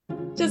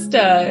Just,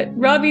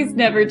 Robbie's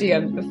never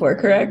DM'd before,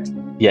 correct?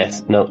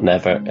 Yes, no,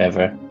 never,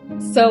 ever.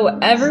 So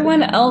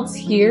everyone else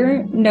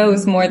here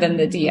knows more than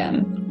the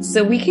DM.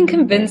 So we can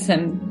convince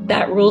him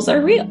that rules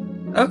are real.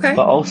 Okay.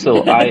 But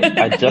also,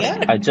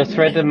 I just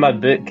read in my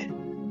book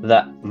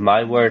that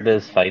my word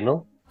is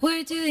final.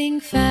 We're doing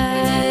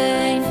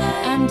fine.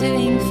 I'm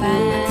doing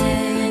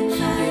fine.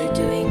 You're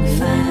doing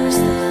fine. We're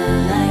still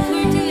alive.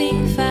 We're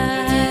doing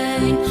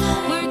fine.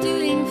 We're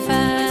doing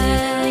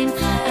fine.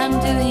 I'm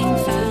doing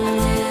fine.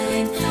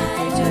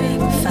 You're doing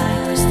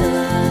fine. We're still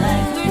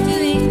alive. We're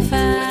doing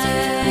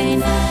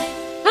fine.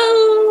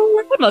 Hello,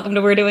 and welcome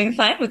to We're Doing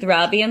Fine with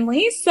Robbie and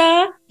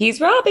Lisa. He's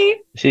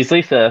Robbie. She's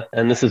Lisa,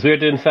 and this is We're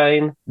Doing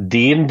Fine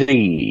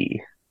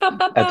D&D.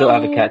 I don't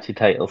have a catchy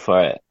title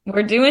for it.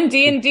 We're doing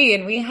D&D,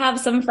 and we have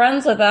some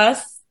friends with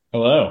us.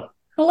 Hello.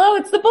 Hello,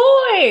 it's the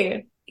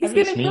boy. He's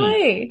going to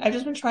play. I've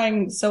just been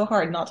trying so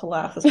hard not to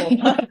laugh this whole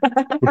time.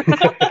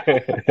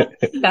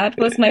 That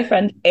was my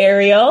friend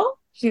Ariel.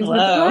 She's the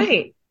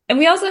boy. And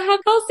we also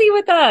have Kelsey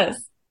with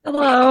us.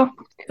 Hello.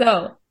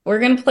 So we're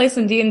going to play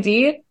some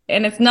D&D,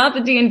 and it's not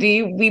the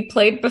D&D we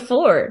played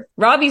before.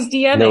 Robbie's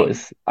DMing. No,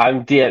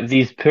 I'm DM.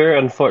 These poor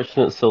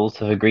unfortunate souls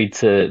have agreed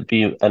to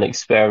be an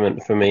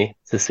experiment for me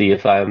to see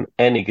if I'm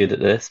any good at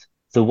this.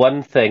 The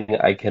one thing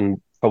I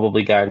can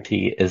probably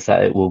guarantee is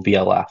that it will be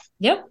a laugh.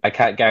 Yep. I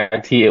can't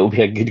guarantee it will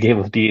be a good game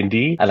of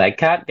D&D, and I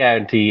can't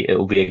guarantee it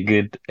will be a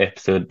good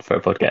episode for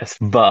a podcast,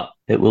 but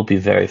it will be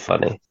very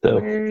funny. So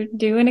we're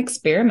doing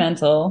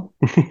experimental.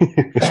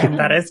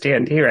 That is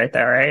D&D right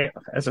there, right?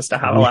 It's just to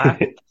have a laugh.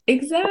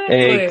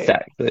 Exactly.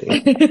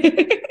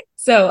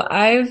 So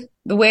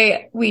the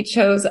way we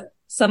chose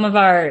some of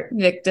our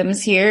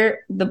victims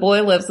here, the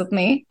boy lives with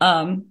me.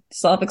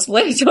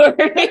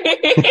 Self-explanatory.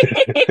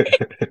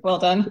 Well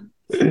done.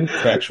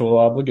 Contractual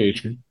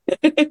obligation.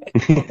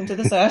 Welcome to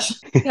the sesh.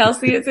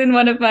 Kelsey is in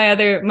one of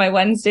my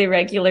Wednesday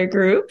regular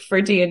group for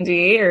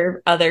D&D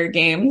or other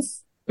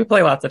games. We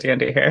play lots of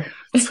D&D here.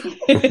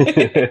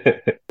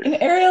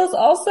 And Ariel's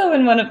also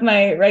in one of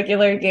my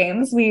regular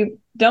games. We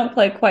don't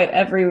play quite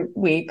every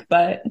week,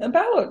 but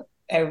about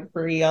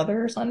every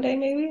other Sunday,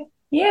 maybe?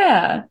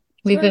 Yeah.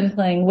 We've been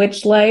playing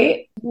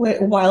Witchlight.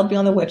 Wild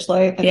Beyond the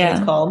Witchlight, I think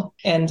it's called.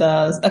 And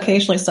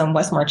occasionally some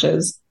West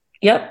Marches.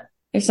 Yep.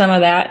 There's some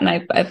of that, and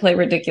I play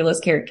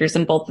ridiculous characters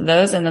in both of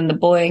those. And then the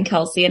boy and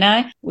Kelsey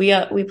and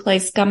we play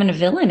Scum and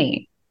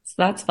Villainy. So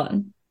that's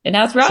fun. And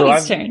now it's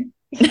Robbie's turn.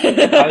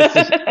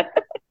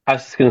 I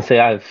was just going to say,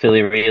 I've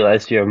fully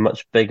realized you're a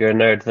much bigger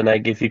nerd than I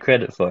give you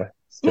credit for.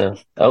 So,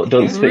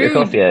 don't spit your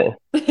coffee out.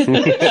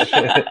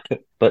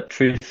 But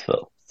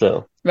truthful.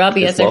 So,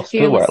 Robbie as our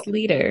fearless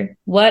leader.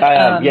 What?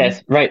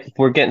 Yes, right.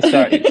 We're getting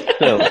started.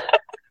 So,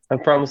 I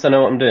promise I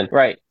know what I'm doing.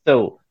 Right.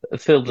 So,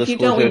 full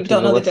disclosure. If you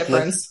don't know the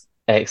difference.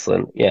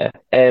 Excellent, yeah.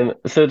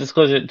 So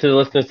disclosure to the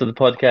listeners of the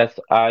podcast,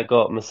 I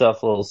got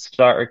myself a little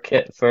starter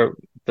kit for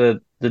the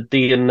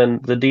D and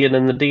the D,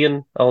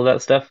 all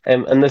that stuff.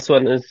 And this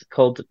one is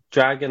called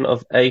Dragon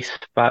of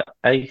Icespire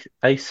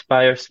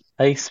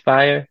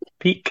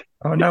Peak.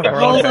 Oh no,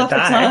 we're all gonna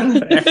die.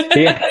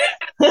 Yeah.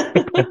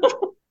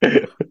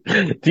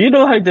 Do you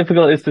know how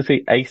difficult it is to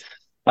say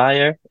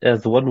Icespire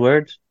as one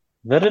word?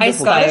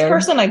 Icespire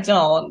person, I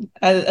don't.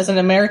 As an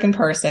American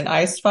person,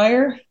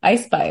 Icespire.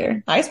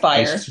 Icespire.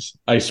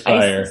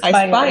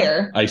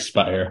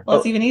 Well,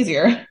 it's even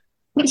easier.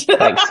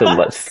 Thanks so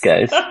much,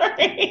 guys.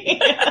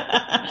 Sorry.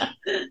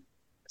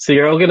 So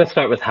you're all going to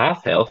start with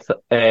half health,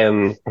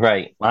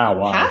 right?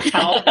 Wow. Half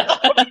health.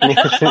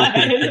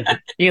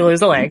 You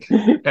lose a leg.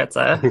 That's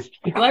Do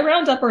I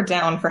round up or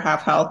down for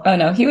half health? Oh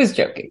no, he was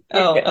joking.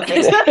 Oh,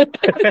 okay.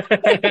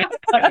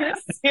 You're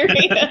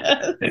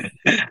serious.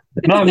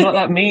 No, I'm not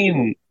that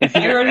mean. If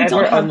I already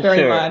don't have unsure,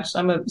 very much.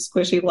 I'm a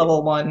squishy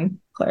level 1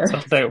 player.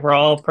 so we're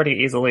all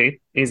pretty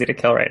easy to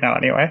kill right now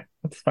anyway.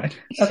 That's fine.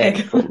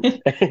 Okay.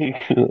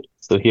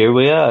 So here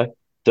we are.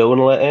 Don't want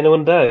to let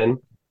anyone down,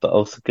 but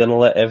also gonna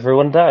let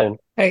everyone down.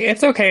 Hey,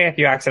 it's okay if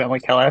you accidentally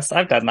kill us.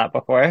 I've done that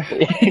before.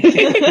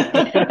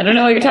 I don't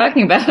know what you're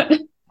talking about.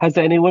 Has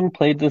anyone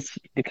played this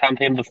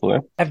campaign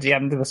before? I've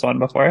DM'd this one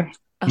before.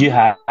 You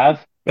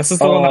have? This is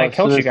the one that I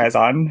killed you guys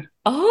on.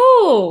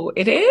 Oh,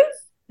 it is?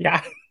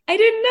 Yeah. I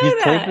didn't know You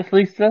played this,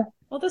 Lisa?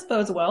 Well, this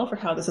bodes well for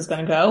how this is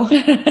going to go.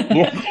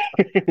 Yeah.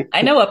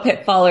 I know a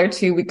pitfall or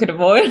two we could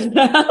avoid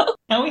now.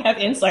 Now we have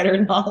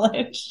insider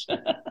knowledge.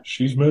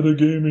 She's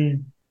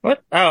metagaming.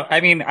 What? Oh, I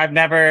mean, I've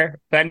never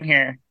been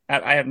here.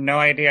 I have no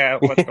idea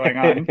what's going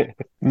on.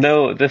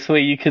 No, this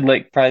way you can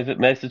private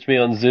message me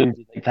on Zoom.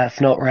 Like,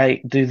 that's not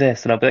right. Do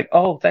this. And I'll be like,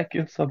 oh, thank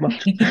you so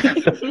much. I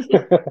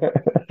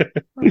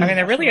mean,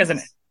 it really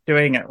isn't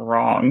doing it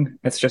wrong.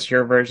 It's just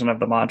your version of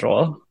the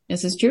module.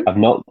 This is true.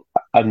 I'm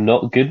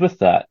not good with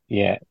that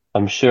yet.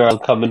 I'm sure I'll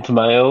come into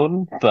my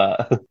own,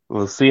 but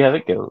we'll see how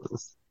it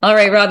goes. All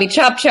right, Robbie,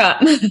 chop.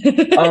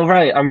 All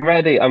right, I'm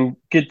ready. I'm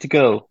good to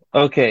go.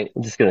 Okay,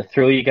 I'm just going to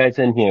throw you guys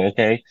in here,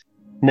 okay?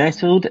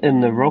 Nestled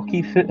in the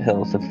rocky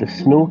foothills of the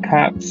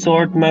snow-capped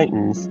Sword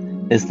Mountains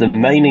is the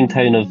mining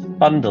town of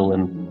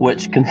Bundlein,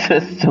 which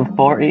consists of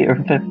 40 or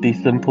 50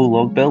 simple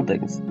log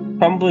buildings.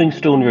 Crumbling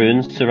stone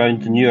ruins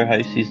surround the newer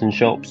houses and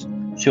shops,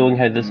 showing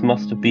how this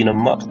must have been a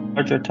much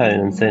larger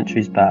town in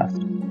centuries past.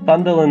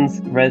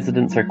 Funderland's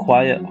residents are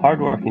quiet,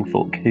 hard-working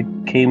folk who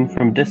came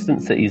from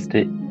distant cities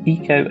to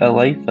eke out a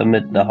life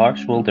amid the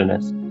harsh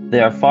wilderness. They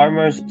are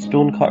farmers,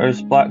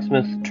 stonecutters,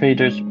 blacksmiths,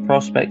 traders,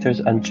 prospectors,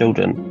 and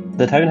children.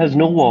 The town has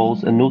no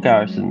walls and no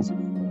garrisons,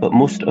 but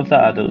most of the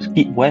adults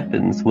keep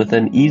weapons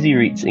within easy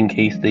reach in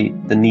case the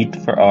need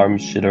for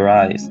arms should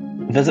arise.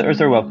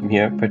 Visitors are welcome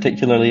here,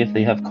 particularly if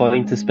they have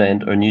coin to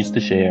spend or news to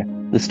share.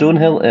 The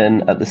Stonehill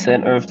Inn at the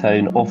centre of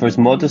town offers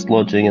modest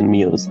lodging and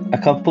meals. A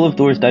couple of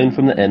doors down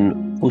from the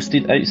inn,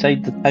 posted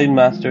outside the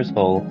townmaster's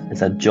hall,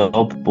 is a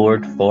job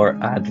board for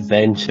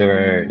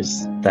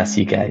adventurers. That's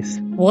you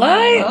guys.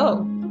 What?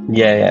 Oh.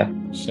 Yeah.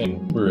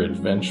 Saying we're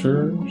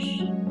adventurers?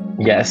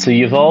 Yeah, so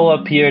you've all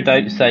appeared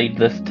outside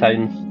this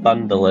town,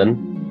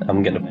 Thunderlin.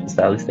 I'm going to put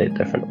Sally say it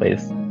different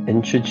ways.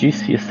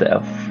 Introduce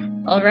yourself.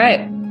 All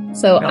right.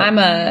 So I'm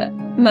a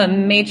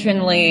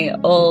matronly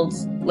old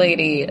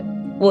lady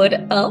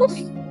wood elf.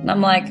 And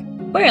I'm like,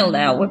 well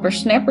now,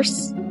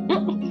 whippersnappers.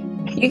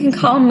 You can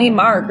call me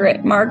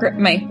Margaret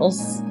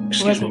Maples.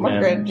 Excuse me,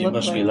 Margaret ma'am. You look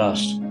must like? be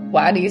lost.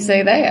 Why do you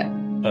say that?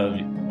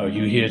 Are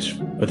you here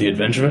for the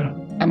adventurer?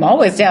 I'm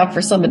always down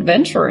for some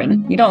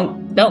adventuring. You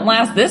don't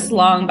last this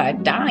long by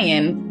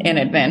dying in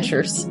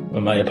adventures.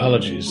 Well, my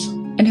apologies.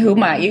 And who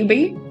might you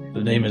be?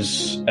 The name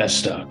is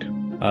Estok.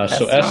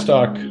 So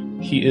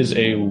Estok, he is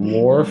a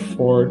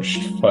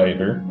war-forged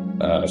fighter.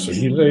 So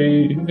he's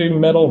a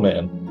metal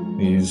man.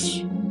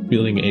 He's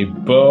wielding a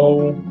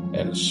bow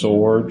and a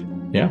sword.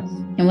 Yeah.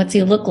 And what's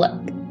he look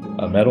like?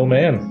 A metal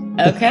man.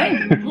 Okay.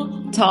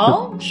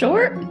 Tall?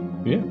 Short?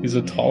 Yeah, he's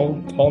a tall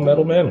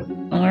metal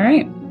man. All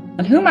right.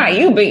 And who might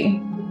you be?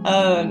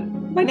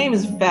 My name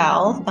is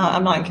Val.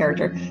 I'm not in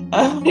character.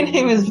 My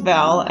name is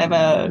Val. I'm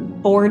a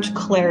forge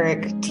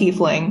cleric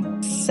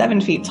tiefling, 7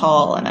 feet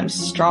tall, and I'm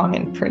strong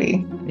and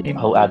pretty.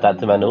 I'll add that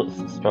to my notes.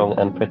 Strong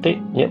and pretty.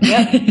 Yep.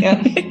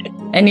 Yep.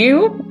 And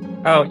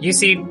you? Oh, you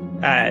see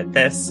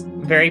this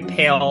very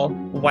pale,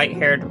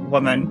 white-haired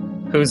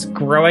woman who's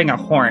growing a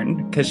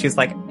horn because she's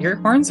like, your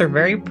horns are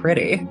very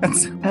pretty.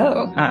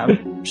 Oh.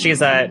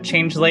 She's a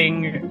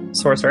changeling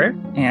sorcerer,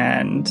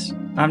 and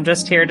I'm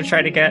just here to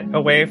try to get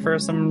away from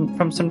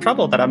some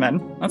trouble that I'm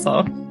in. That's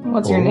all.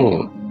 What's your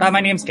name?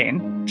 My name's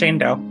Jane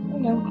Doe.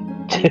 No.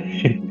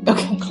 Okay.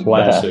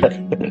 Classic.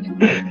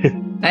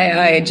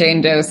 I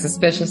Jane Doe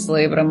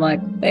suspiciously, but I'm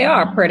like, they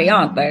are pretty,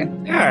 aren't they?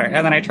 Yeah,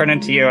 and then I turn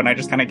into you, and I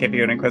just kind of give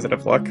you an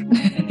inquisitive look.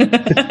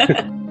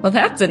 Well,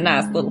 that's a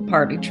nice little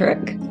party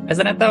trick.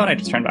 Isn't it, though? And I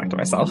just turn back to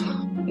myself.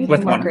 You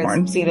With think one Margaret's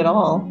horn. seen it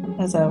all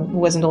as a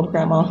wizened old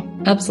grandma.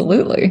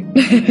 Absolutely.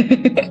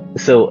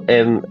 So,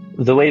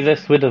 the way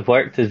this would have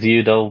worked is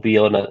you'd all be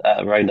on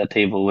around a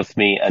table with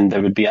me, and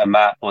there would be a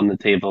map on the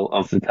table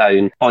of the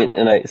town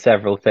pointing out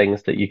several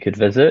things that you could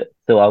visit.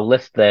 So I'll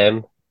list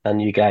them, and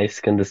you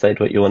guys can decide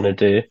what you want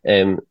to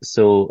do.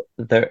 So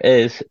there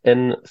is,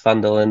 in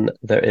Fandolin,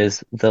 there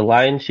is the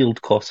Lion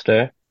Shield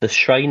Coster, the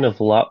Shrine of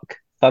Luck,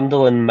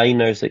 Fandolin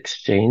Miners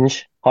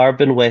Exchange,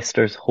 Harbin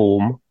Wester's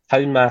Home,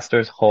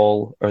 Townmaster's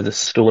Hall, or the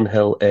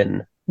Stonehill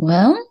Inn.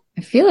 Well,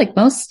 I feel like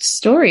most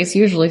stories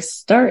usually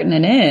start in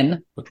an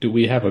inn. But do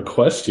we have a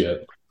quest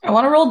yet? I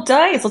want to roll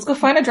dice. Let's go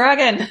find a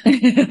dragon.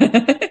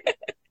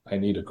 I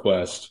need a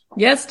quest.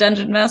 Yes,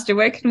 Dungeon Master,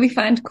 where can we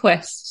find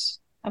quests?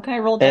 How can I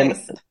roll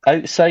dice?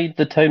 Outside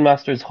the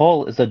Townmaster's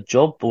Hall is a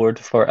job board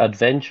for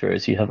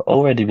adventurers. You have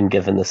already been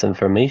given this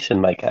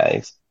information, my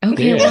guys.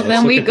 Okay, Yeah, well let's then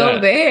look we at go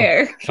that.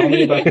 there. Tell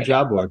me about the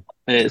job board.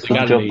 It's We the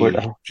got job any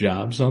board.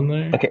 jobs on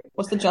there? Okay.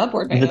 What's the job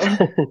board made of?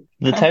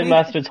 The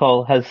Townmaster's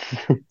Hall has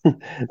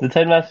the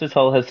Townmaster's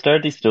Hall has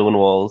sturdy stone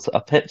walls, a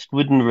pitched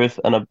wooden roof,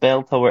 and a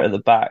bell tower at the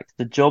back.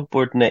 The job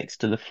board next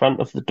to the front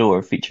of the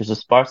door features a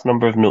sparse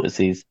number of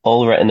notices,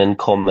 all written in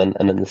common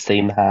and in the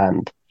same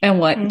hand. And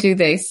what do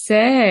they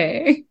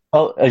say?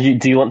 Oh,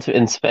 do you want to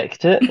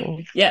inspect it?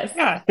 Yes.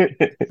 Yeah.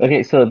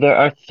 Okay, so there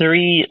are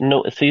 3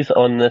 notices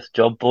on this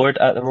job board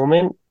at the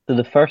moment. So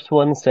the first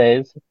one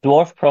says,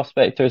 dwarf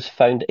prospectors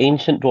found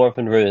ancient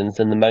dwarven ruins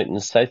in the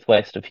mountains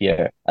southwest of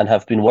here and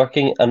have been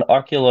working an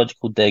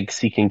archaeological dig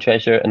seeking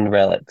treasure and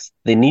relics.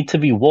 They need to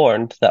be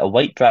warned that a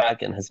white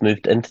dragon has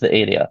moved into the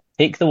area.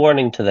 Take the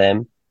warning to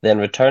them, then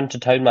return to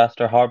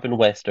Townmaster Harbin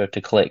Wester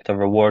to collect a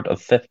reward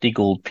of 50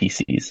 gold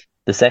pieces.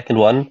 The second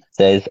one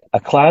says,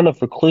 a clan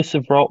of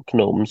reclusive rock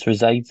gnomes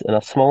resides in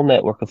a small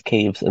network of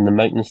caves in the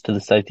mountains to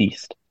the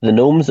southeast. The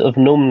gnomes of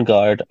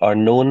Gnomengard are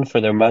known for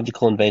their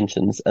magical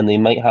inventions, and they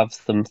might have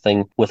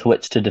something with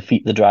which to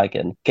defeat the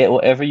dragon. Get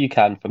whatever you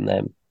can from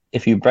them.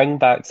 If you bring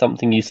back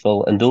something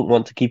useful and don't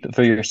want to keep it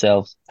for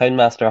yourselves,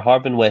 Townmaster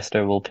Harbin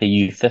Wester will pay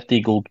you 50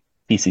 gold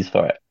pieces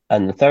for it.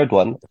 And the third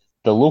one,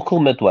 the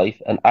local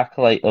midwife, an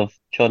acolyte of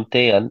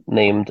Chontean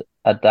named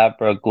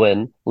Adabra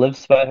Gwyn,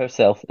 lives by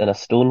herself in a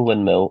stone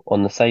windmill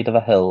on the side of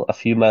a hill a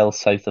few miles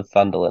south of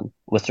Fandolin.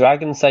 With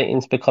dragon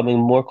sightings becoming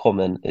more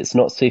common, it's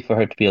not safe for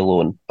her to be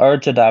alone.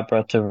 Urge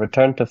Adabra to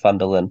return to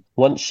Fandolin.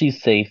 Once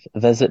she's safe,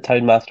 visit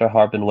Townmaster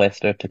Harbin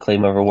Wester to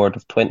claim a reward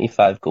of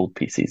 25 gold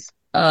pieces.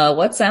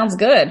 What sounds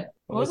good?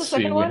 What was Let's the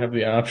see. second We one? have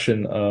the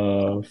option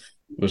of,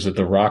 was it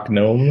the rock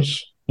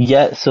gnomes?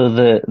 Yeah, so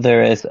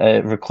there is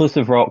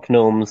reclusive rock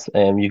gnomes.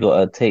 You got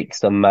to take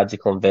some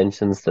magical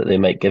inventions that they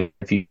might give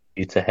you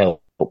to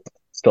help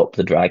stop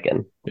the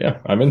dragon. Yeah,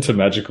 I'm into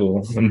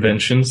magical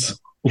inventions.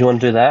 You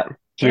want to do that?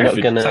 You're If not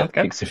it- gonna sounds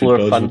good. explore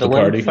If it goes with the Fundalin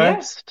party.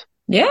 first?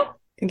 Yeah.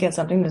 Can get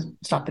something to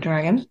stop the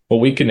dragon. Well,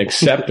 we can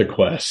accept the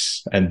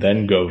quests and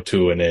then go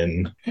to an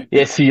inn.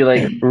 Yeah, so you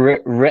like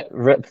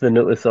rip the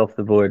notice off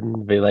the board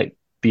and be like,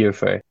 beer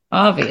first.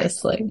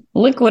 Obviously.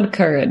 Liquid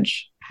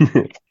courage.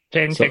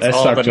 Jane So takes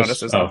all Estoc the just-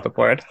 notices oh. off the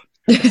board.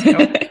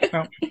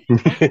 No.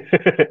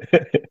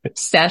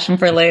 Stash them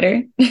for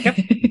later.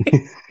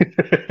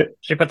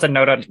 She puts a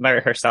note on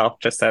there herself,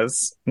 just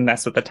says,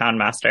 mess with the town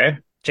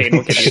master. Jane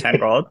will give you 10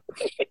 gold.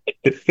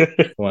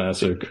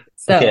 Classic.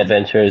 So, Okay,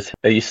 adventurers,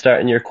 are you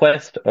starting your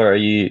quest or are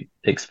you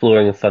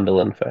exploring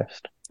Fundalin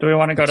first? Do we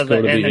want to go to Let's the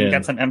go to inn the and inn.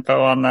 get some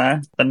info on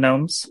the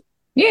gnomes?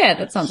 yeah,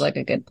 that sounds like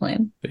a good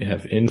plan. They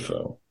have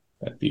info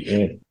at the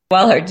inn.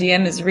 While our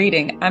DM is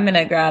reading, I'm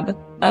gonna grab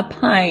a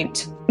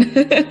pint.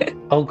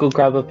 I'll go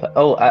grab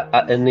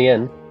in the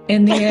inn.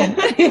 In the inn.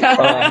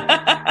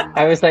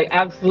 I was like,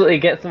 absolutely,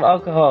 get some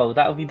alcohol.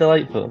 That would be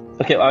delightful.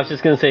 Okay, well, I was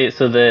just going to say, it's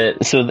a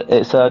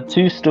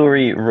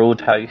 2-story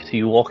roadhouse.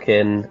 You walk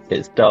in,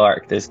 it's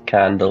dark, there's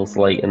candles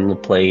lighting the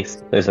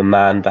place. There's a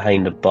man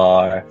behind a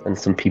bar and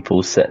some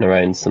people sitting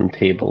around some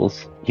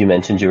tables. You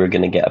mentioned you were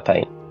going to get a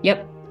pint.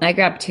 Yep, I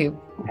grabbed 2.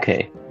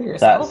 Okay, For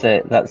yourself?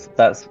 that's it.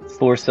 That's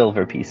 4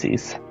 silver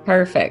pieces.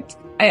 Perfect.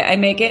 I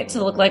make it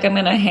to look like I'm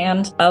gonna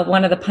hand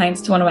one of the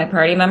pints to one of my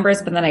party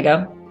members, but then I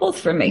go, both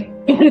for me.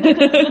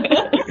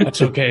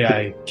 That's okay.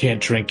 I can't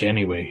drink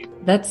anyway,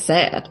 That's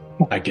sad.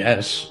 I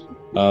guess.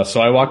 So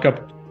I walk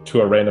up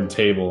to a random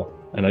table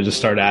and I just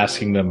start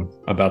asking them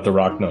about the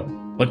rock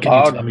gnome. What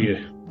can you tell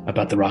me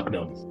about the rock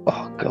gnome?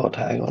 Oh God,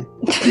 hang on.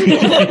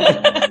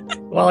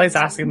 While he's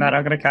asking that,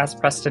 I'm going to cast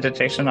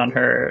Prestidigitation on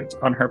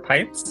her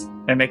pints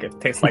and make it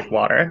taste like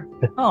water.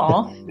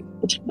 Aw.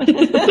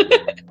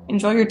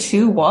 Enjoy your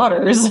 2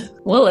 waters.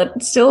 Will it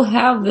still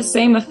have the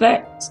same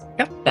effect?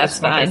 Yep, That's it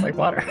still tastes fine. like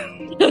water.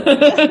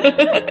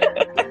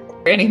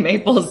 Granny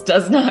Maples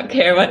does not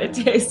care what it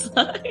tastes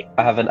like.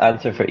 I have an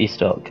answer for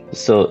Estoc.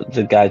 So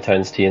the guy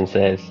turns to you and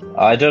says,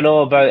 I don't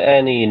know about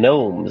any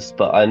gnomes,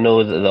 but I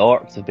know that the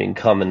orcs have been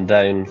coming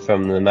down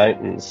from the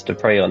mountains to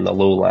prey on the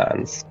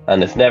lowlands.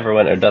 And if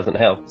Neverwinter doesn't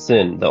help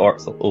soon, the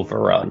orcs will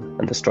overrun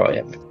and destroy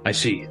it. I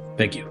see.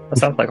 Thank you. That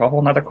sounds like a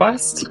whole nother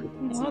quest.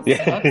 Well, that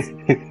Yeah. sucks.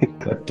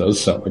 That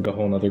does sound like a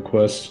whole nother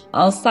quest.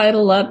 I'll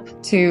sidle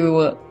up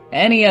to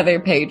any other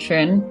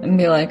patron and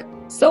be like,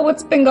 so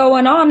what's been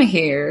going on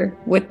here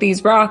with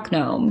these rock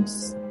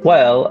gnomes?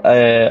 Well,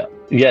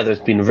 yeah,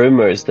 there's been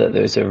rumors that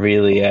there's a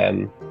really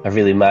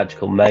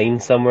magical mine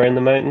somewhere in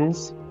the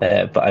mountains,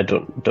 but I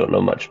don't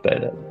know much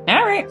about it.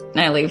 All right,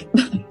 I leave.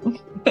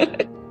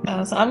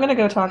 So I'm gonna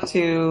go talk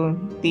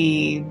to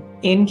the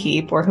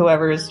innkeep or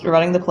whoever's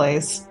running the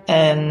place,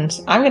 and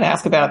I'm gonna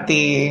ask about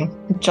the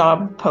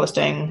job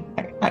posting.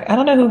 I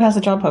don't know who has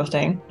a job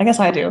posting. I guess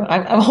I do.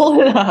 I'm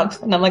holding it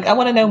up, and I'm like, I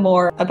want to know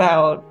more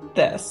about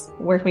this.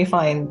 Where can we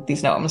find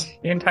these gnomes?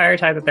 The entire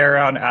time that they're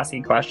around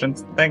asking questions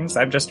and things,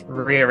 I'm just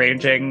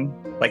rearranging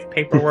like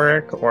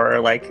paperwork or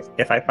like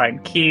if I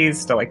find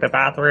keys to like the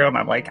bathroom,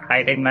 I'm like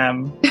hiding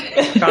them,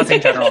 causing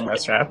general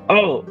mischief.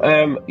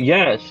 Oh,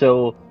 yeah,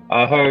 so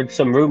I heard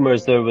some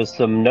rumors there was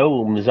some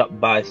gnomes up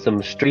by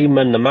some stream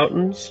in the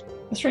mountains.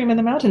 A stream in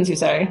the mountains, you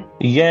say?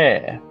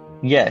 Yeah,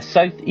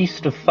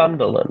 southeast of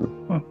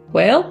Fundalin.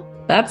 Well,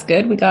 that's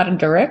good. We got a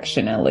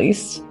direction at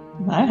least.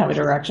 I have a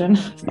direction.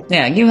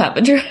 Yeah, you have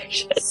a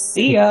direction.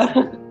 See ya.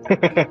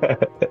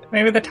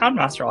 Maybe the town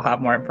master will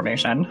have more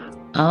information.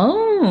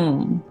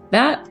 Oh,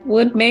 that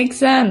would make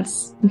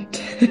sense.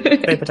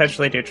 They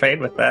potentially do trade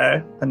with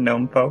the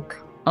gnome folk.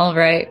 All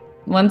right.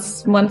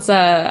 Once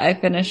I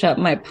finish up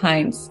my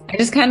pints, I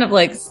just kind of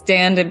like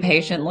stand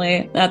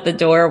impatiently at the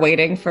door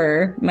waiting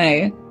for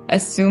my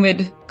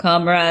assumed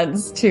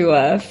comrades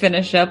to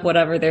finish up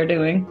whatever they're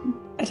doing.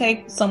 I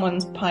take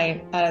someone's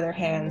pint out of their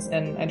hands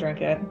and I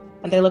drink it.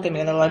 And they look at me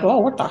and they're like, oh,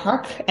 what the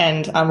heck?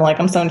 And I'm like,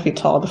 I'm 7 feet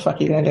tall. What the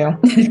fuck are you gonna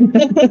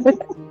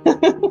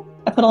do?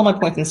 I put all my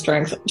points in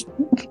strength.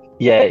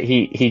 Yeah,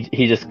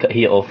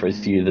 he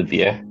offers you the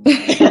beer.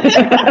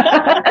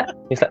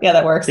 He's like, Yeah,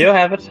 that works. you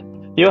have it.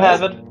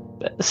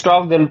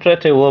 Strong and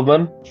pretty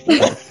woman.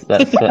 That's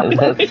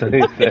what he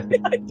said.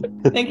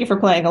 Thank you for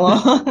playing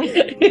along.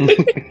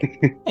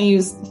 I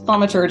use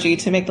thaumaturgy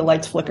to make the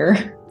lights flicker.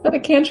 Is that a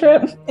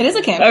cantrip? It is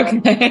a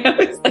cantrip. Okay, I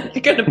was like,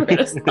 you're gonna put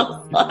a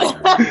spell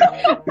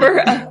slot for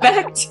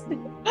effect.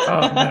 Oh,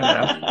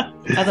 no.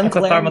 As I'm That's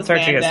what glaring this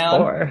thaumaturgy man is down,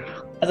 for.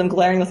 as I'm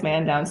glaring this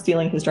man down,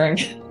 stealing his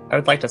drink. I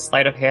would like to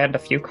sleight of hand a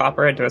few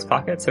copper into his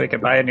pocket so he can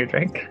buy a new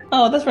drink.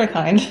 Oh, that's very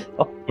kind.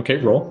 Okay,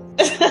 roll.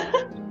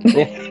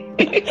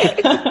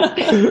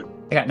 I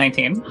got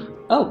 19.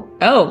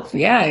 Oh,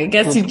 yeah, I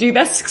guess you do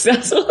that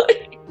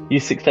successfully. You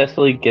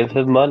successfully give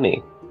him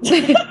money.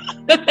 This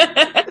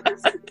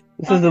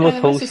is the most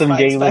Okay, that's just wholesome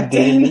game of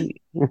expected.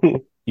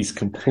 D&D. He's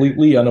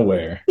completely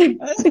unaware.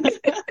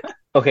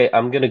 Okay,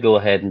 I'm gonna go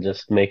ahead and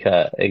just make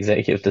a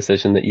executive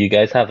decision that you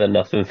guys have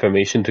enough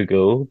information to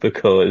go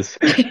because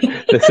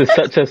this is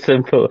such a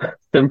simple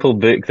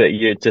book that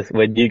you just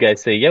when you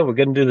guys say, yeah, we're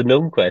gonna do the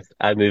gnome quest,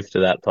 I move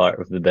to that part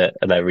of the bit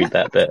and I read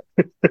that bit.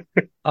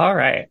 All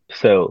right.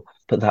 So,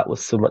 but that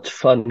was so much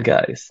fun,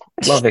 guys.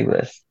 Loving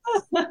this.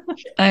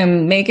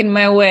 I'm making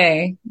my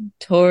way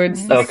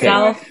towards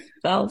Okay.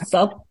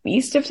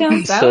 southeast of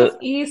town.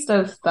 Southeast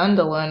of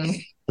Sunderland.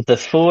 The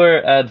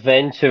four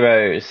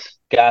adventurers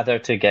gather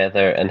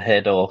together and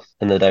head off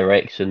in the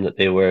direction that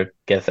they were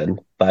given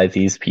by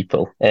these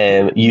people.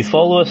 You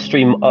follow a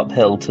stream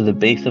uphill to the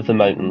base of the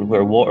mountain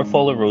where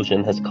waterfall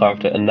erosion has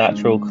carved out a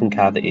natural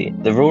concavity.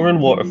 The roaring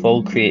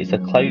waterfall creates a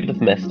cloud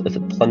of mist as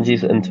it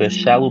plunges into a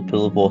shallow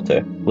pool of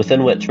water,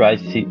 within which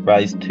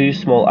rise two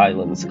small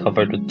islands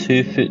covered with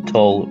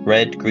 2-foot-tall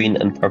red, green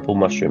and purple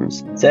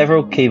mushrooms.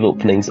 Several cave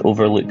openings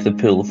overlook the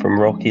pool from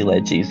rocky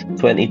ledges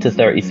 20 to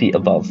 30 feet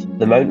above.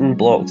 The mountain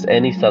blocks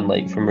any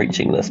sunlight from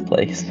reaching this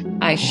place.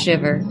 I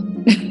shiver.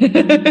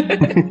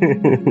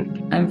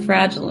 I'm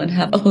fragile and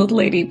have old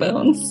lady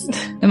bones.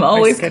 I'm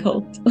always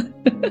cold.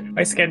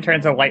 My skin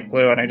turns a light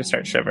blue and I just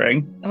start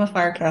shivering. I'm a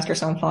firecaster,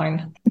 so I'm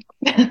fine.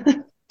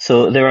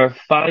 So there are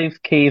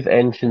 5 cave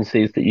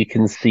entrances that you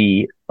can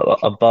see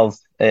above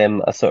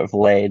a sort of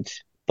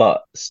ledge,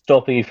 but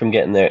stopping you from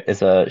getting there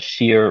is a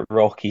sheer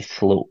rocky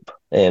slope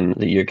that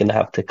you're going to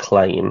have to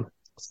climb.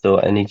 So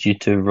I need you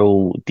to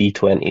roll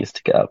d20s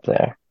to get up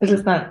there. Is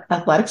this an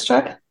athletics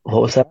check?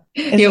 What was that?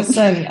 Is this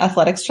an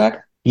athletics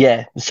check?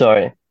 Yeah,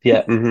 sorry.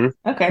 Yeah,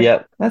 mm-hmm. Okay.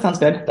 Yep, That sounds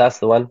good. that's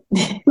the one.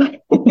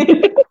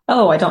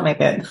 Oh, I don't make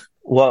it.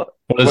 What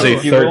What does a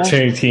did you roll?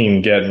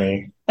 13 get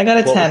me? I got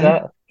a What was 10.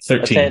 that? A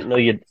 13. 10? No,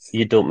 you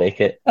don't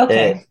make it.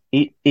 Okay.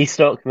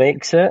 Estock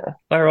makes it.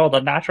 I rolled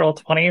a natural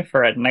 20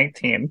 for a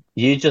 19.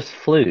 You just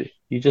flew.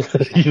 You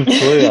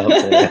flew up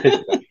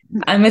there.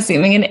 I'm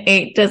assuming an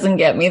 8 doesn't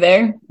get me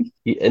there.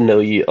 No,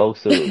 you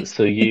also.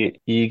 So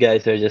you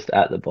guys are just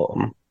at the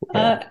bottom.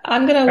 Yeah.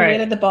 I'm going to Right.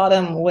 wait at the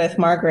bottom with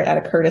Margaret out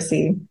of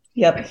courtesy.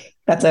 Yep,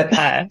 that's it.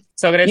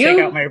 So I'm gonna You- take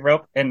out my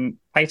rope in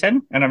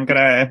Python, and I'm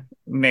gonna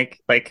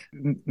make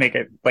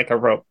it like a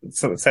rope.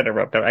 So instead of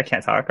rope, I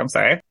can't talk. I'm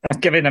sorry. I'm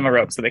giving them a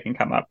rope so they can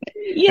come up.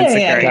 Yeah, secure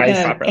yeah, it you're guys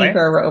gonna properly.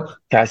 anchor a rope.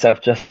 Guys,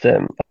 I've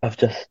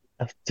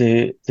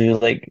do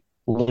like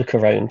look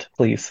around,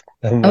 please.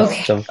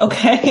 Okay.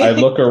 Okay. I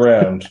look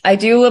around. I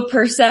do a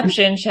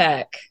perception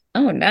check.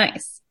 Oh,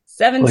 nice.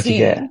 What'd you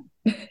get?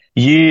 17.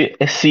 You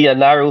see a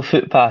narrow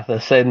footpath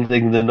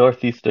ascending the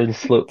northeastern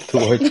slope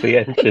towards the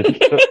entrance of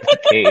the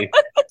cave.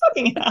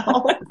 Fucking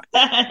hell.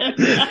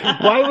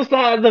 Why was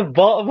that at the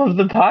bottom of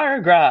the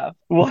paragraph?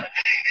 What?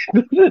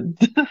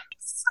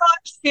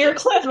 Such fear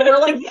cliff. We're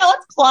like, yeah,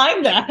 let's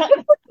climb that.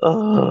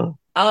 Oh.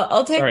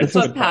 I'll take Sorry, the this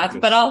is footpath, practice.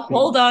 but I'll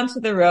hold on to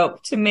the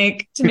rope to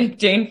make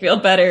Jane feel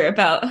better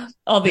about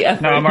all the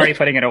effort. No, I'm already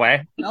putting it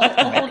away. I'll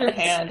hold your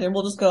hand and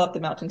we'll just go up the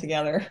mountain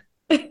together.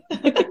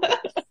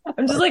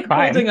 I'm just like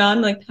Fine. holding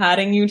on, like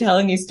patting you,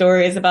 telling you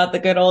stories about the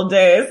good old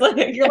days.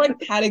 Like You're like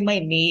patting my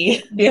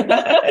knee.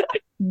 yeah.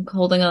 I'm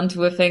holding on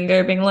to a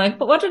finger, being like,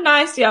 "But what a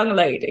nice young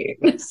lady."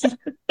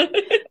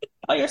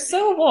 Oh, you're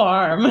so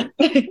warm.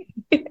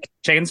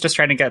 Jane's just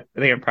trying to get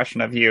the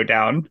impression of you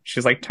down.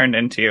 She's like turned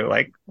into you,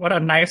 like, what a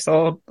nice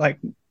old, like,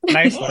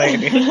 nice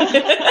lady.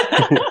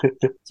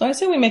 So I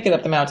assume we make it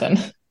up the mountain.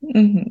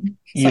 Mhm.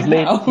 You've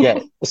made Somehow. yeah.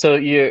 So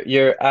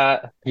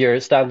you're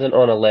standing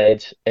on a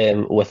ledge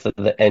with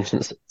the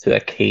entrance to a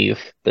cave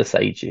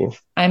beside you.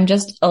 I'm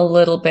just a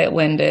little bit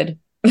winded.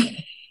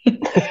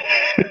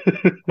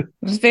 It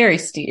was very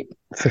steep.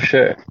 For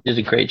sure. You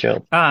did a great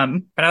job.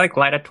 Can I like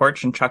light a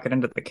torch and chuck it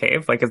into the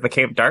cave? Like, is the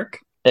cave dark?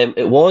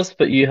 It was,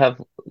 but you have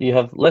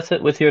lit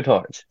it with your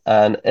torch,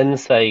 and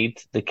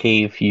inside the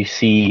cave you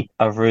see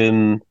a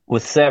room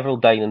with several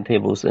dining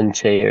tables and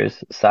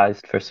chairs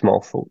sized for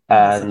small folk.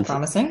 That's And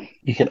promising.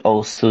 you can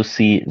also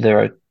see there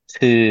are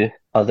 2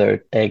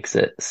 other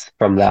exits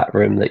from that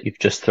room that you've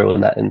just thrown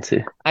that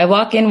into. I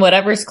walk in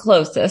whatever's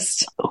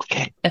closest.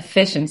 Okay.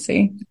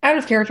 Efficiency. Out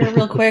of character,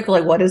 real quick,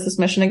 like, what is this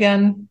mission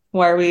again?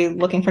 Why are we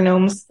looking for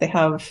gnomes? They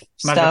have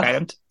Magic stuff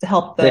items. to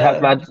help They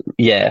have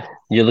yeah,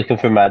 you're looking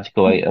for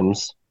magical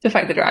items. to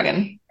fight the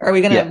dragon. Are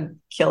we gonna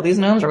kill these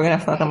gnomes? Or are we gonna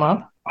fuck them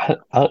up? I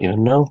don't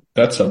even know.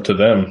 That's up to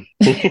them.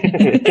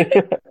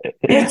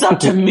 It's up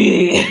to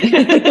me.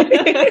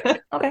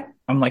 Okay.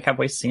 I'm like, have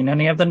we seen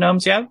any of the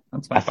gnomes yet?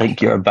 That's my I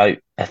think you're about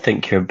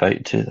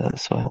to,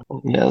 that's why.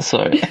 Yeah,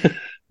 sorry.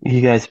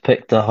 You guys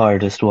picked the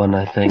hardest one,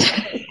 I think.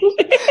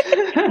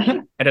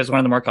 It is one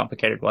of the more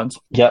complicated ones.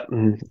 Yep.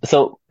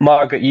 So,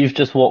 Margaret, you've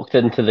just walked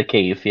into the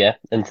cave, yeah?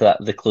 Into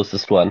the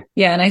closest one.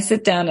 Yeah, and I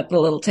sit down at the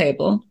little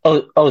table.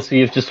 Oh, so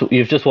you've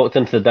just walked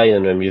into the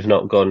dining room. You've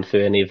not gone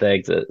through any of the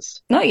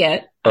exits. Not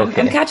yet. I'm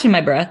Okay. catching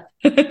my breath.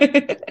 I'm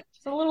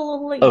It's a little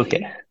old lady.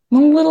 Okay. a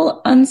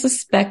little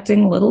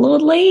unsuspecting little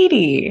old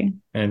lady.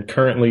 And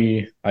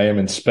currently, I am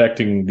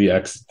inspecting the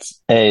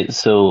exits.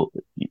 So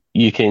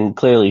you can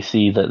clearly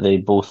see that they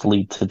both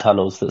lead to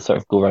tunnels that sort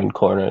of go around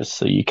corners,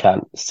 so you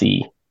can't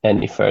see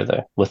any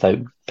further without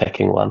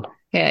picking one.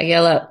 Okay, I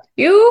yell out,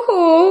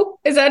 "Yoo-hoo!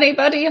 Is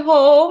anybody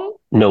home?"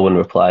 No one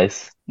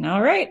replies.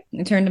 All right.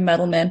 I turn to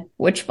Metalman.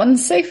 Which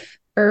one's safe?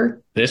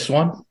 This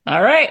one?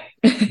 All right.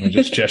 I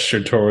just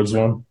gestured towards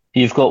one.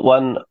 You've got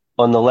one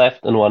on the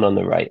left and one on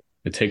the right.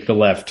 I take the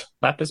left.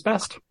 Left is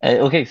best.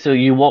 Okay, so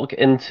you walk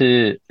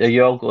into. Are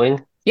you all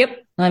going?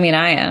 Yep. I mean,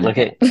 I am.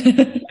 Okay.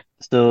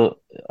 So,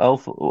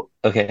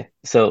 okay.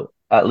 So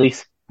at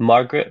least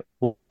Margaret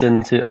walked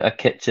into a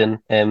kitchen,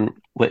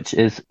 which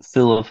is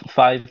full of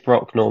 5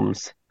 rock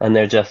gnomes, and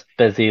they're just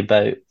busy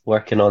about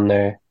working on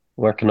their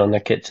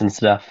kitchen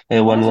stuff.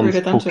 One of them's rude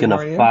of them to poking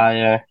ignore a you.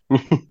 fire.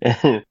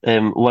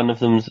 One of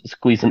them's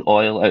squeezing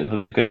oil out of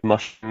a good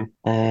mushroom.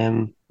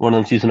 One of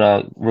them's using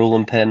a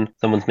rolling pin.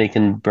 Someone's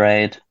making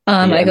bread.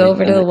 I go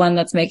over to the one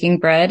that's making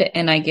bread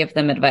and I give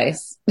them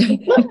advice.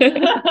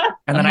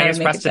 And then On I how to use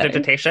make it better.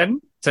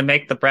 prestidigitation to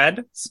make the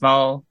bread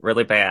smell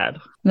really bad.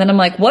 And then I'm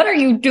like, "What are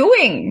you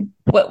doing?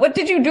 What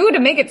did you do to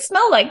make it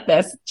smell like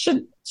this?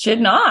 It should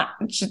not.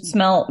 It should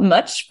smell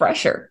much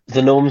fresher."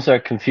 The gnomes are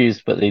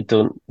confused, but they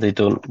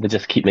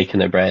just keep making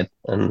their bread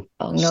and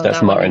Oh no, starts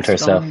that one muttering needs to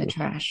to go herself. in the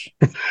trash.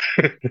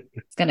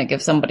 It's gonna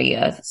give somebody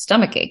a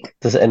stomach ache.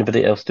 Does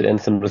anybody else do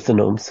anything with the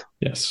gnomes?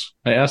 Yes.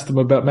 I asked them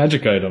about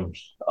magic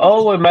items.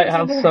 Oh, we might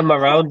have some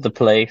around the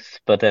place,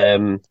 but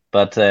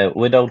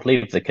we don't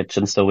leave the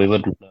kitchen, so we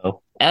wouldn't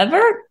know.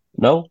 Ever?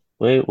 No,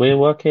 we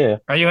work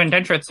here. Are you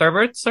indentured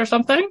servants or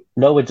something?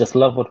 No, we just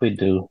love what we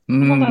do.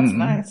 Well, that's Mm,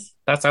 nice.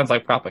 That sounds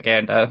like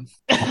propaganda.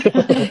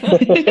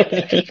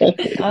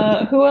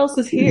 Who else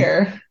is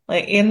here?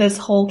 Like in this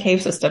whole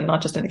cave system,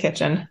 not just in the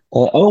kitchen.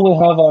 We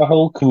have our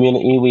whole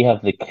community. We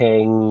have the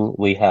king,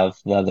 we have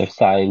the other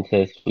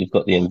scientists, we've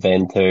got the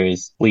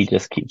inventors. We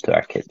just keep to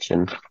our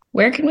kitchen.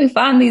 Where can we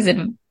find these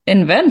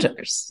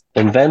inventors?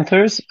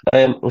 Inventors?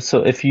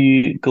 So if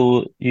you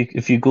go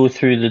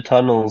through the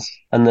tunnels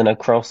and then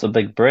across a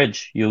big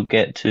bridge, you'll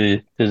get to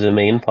the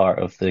main part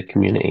of the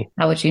community.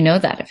 How would you know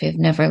that if you've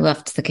never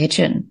left the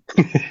kitchen?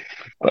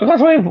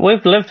 Because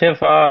we've lived here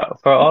for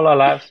all our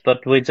lives,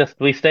 but we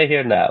stay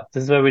here now.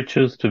 This is where we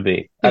choose to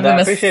be. And I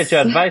appreciate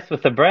your advice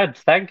with the bread.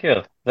 Thank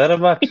you very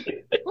much.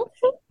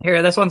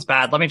 Here, this one's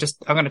bad. I'm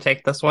going to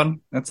take this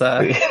one. It's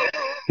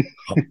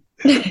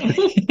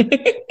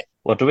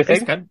What do we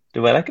tastes think? good.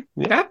 Do we like it?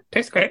 Yeah,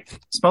 tastes great.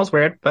 Smells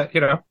weird, but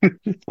you know.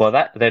 Well,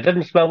 they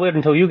didn't smell weird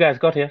until you guys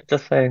got here.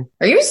 Just saying.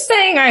 Are you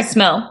saying I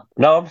smell?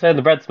 No, I'm saying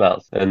the bread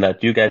smells, and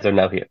that you guys are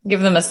now here.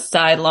 Give them a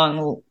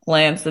sidelong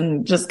glance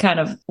and just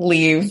kind of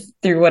leave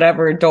through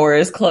whatever door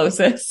is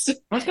closest.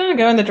 I was gonna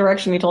go in the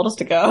direction you told us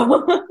to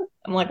go.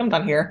 I'm like, I'm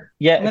done here.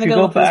 Yeah, I'm if gonna you go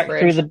go up this back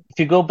bridge.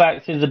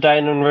 through the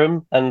dining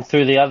room and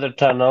through the other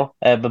tunnel,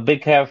 but be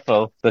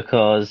careful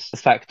because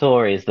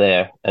Factory is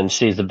there and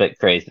she's a bit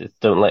crazy.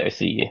 Don't let her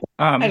see you.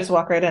 I just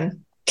walk right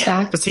in.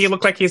 Does he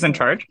look like he's in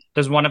charge?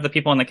 Does one of the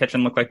people in the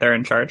kitchen look like they're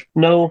in charge?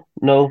 No,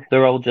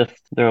 they're all just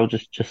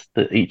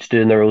each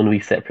doing their own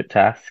wee separate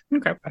task.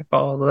 Okay, I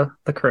follow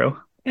the crew.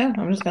 Yeah,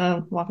 I'm just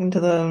gonna walk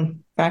into the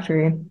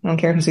factory. I don't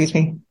care who sees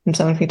me. I'm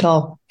 7 feet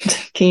tall.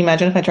 Can you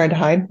imagine if I tried to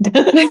hide?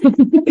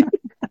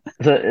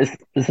 So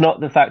it's not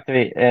the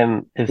factory.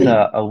 It's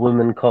a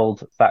woman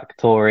called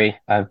Factory.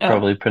 I've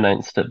probably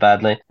pronounced it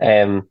badly.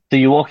 So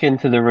you walk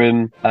into the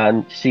room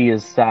and she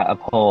is sat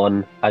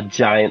upon a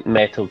giant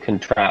metal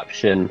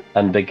contraption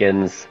and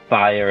begins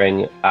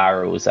firing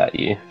arrows at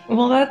you.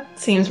 Well, that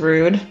seems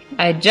rude.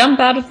 I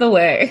jump out of the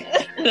way.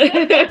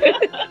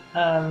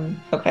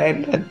 Okay,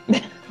 but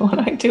what do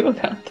I do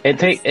about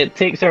this? It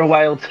takes her a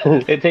while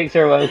to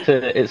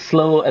it's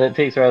slow and it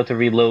takes her a while to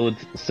reload,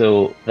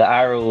 so the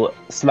arrow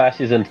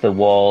smashes into the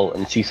wall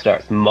and she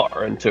starts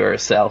muttering to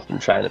herself and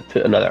trying to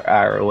put another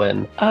arrow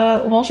in.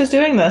 While she's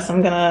doing this,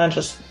 I'm gonna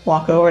just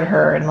walk over to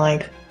her and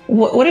like,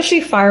 what is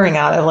she firing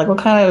out of? Like, what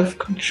kind of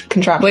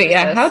contraption? Wait, is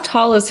yeah, this? how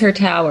tall is her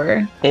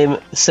tower?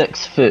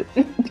 6 foot.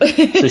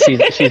 So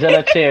she's in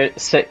a chair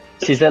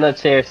she's in a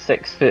chair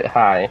 6 foot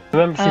high.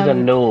 Remember, she's a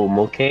gnome,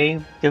 okay?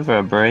 Give her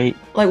a break.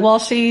 Like, while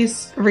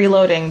she's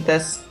reloading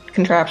this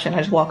contraption, I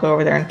just walk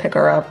over there and pick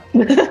her up.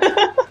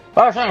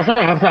 I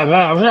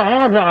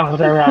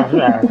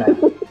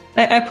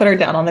put her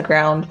down on the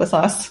ground with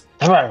us.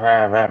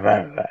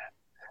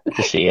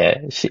 She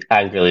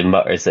angrily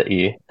mutters at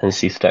you and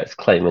she starts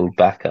climbing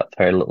back up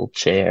her little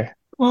chair.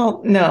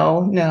 Well,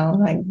 no.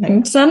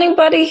 Does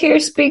anybody here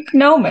speak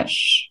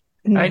Gnomish?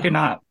 I do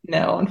not.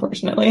 No,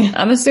 unfortunately.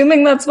 I'm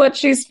assuming that's what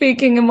she's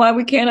speaking and why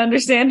we can't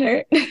understand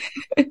her.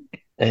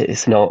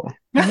 It's not.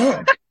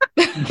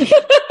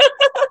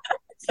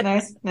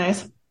 Nice.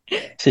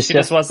 She's She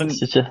just wasn't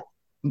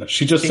No,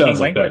 she just speaking sounds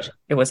like language. that.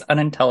 It was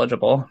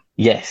unintelligible.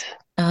 Yes.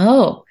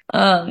 Oh,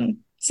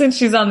 since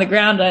she's on the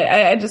ground,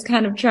 I just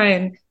kind of try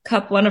and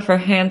cup one of her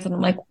hands and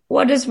I'm like,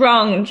 "What is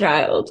wrong,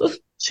 child?"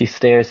 She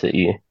stares at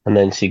you and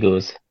then she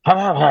goes,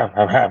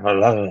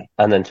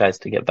 and then tries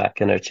to get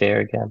back in her chair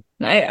again.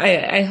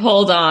 I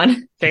hold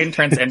on. Jane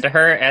turns into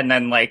her and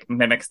then like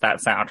mimics that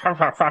sound.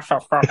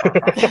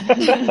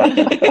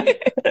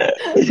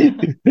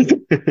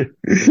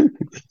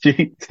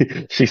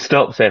 She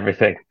stops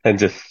everything and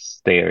just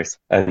stairs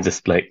and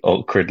just like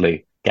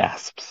awkwardly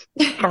gasps.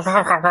 Like,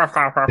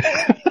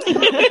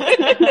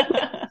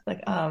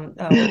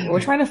 we're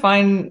trying to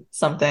find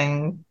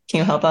something. Can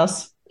you help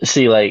us?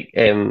 She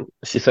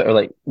she sort of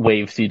like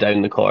waves you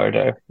down the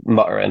corridor,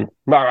 muttering.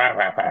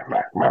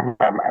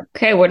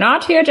 Okay, we're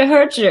not here to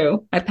hurt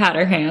you. I pat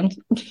her hand.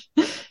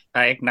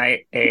 I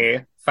ignite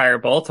a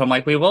firebolt. I'm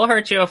like, we will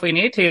hurt you if we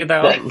need to,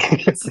 though.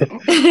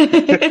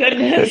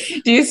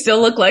 Do you still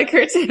look like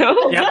her too?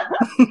 Yeah.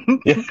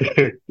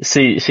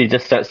 She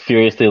just starts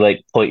furiously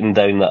like pointing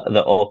down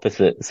the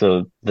opposite,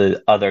 so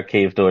the other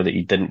cave door that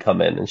you didn't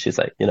come in, and she's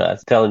like, I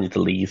was telling you to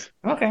leave.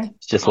 Okay.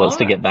 She just wants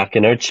to get back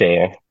in her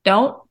chair.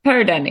 Don't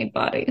hurt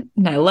anybody.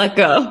 And I let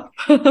go.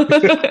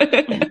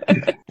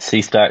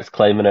 She starts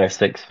climbing her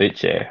 6-foot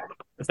chair.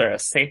 Is there a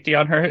safety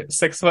on her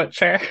 6-foot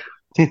chair?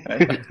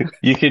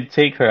 You could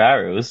take her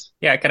arrows.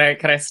 Yeah, can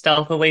I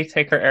stealthily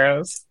take her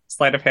arrows?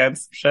 Sleight of hand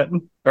shit?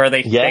 Or are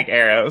they fake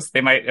arrows?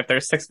 They might, if they're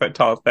 6-foot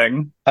tall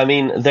thing. I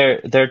mean,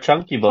 they're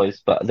chunky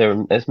boys, but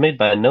it's made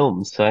by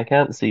gnomes, so I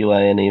can't see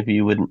why any of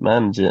you wouldn't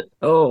manage it.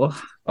 Oh,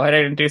 I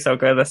didn't do so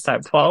good this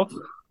time. 12?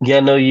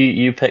 Yeah, no,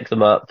 you pick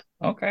them up.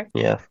 Okay.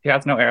 Yeah. She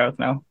has no arrows,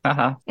 no.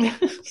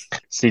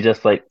 She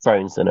just like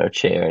frowns in her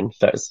chair and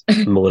starts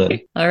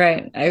moaning. All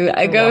right.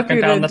 I go Walking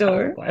through down the the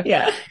door. pathway.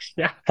 Yeah.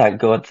 Yeah.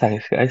 Thank God,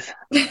 thanks guys.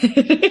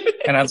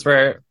 And as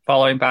we're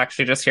following back,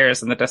 she just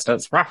hears in the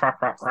distance, ruff, ruff,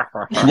 ruff, ruff,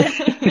 ruff,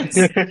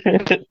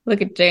 ruff.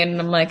 Look at Jane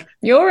and I'm like,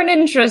 you're an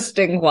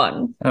interesting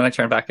one. And I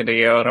turn back into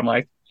you and I'm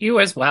like,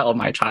 you as well,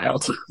 my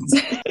child.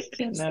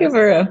 Just give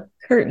her a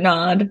curt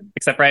nod.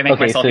 Except for I make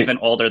Okay, myself so- even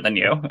older than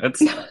you.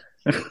 It's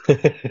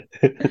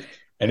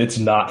And it's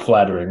not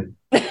flattering.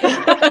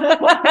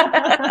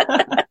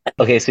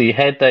 Okay, so you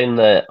head down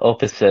the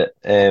opposite,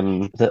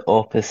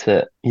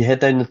 you head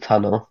down the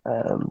tunnel,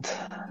 and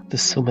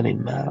there's so many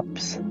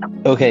maps.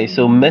 Okay,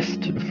 so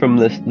mist from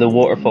the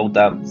waterfall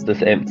damps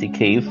this empty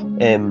cave,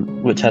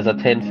 which has a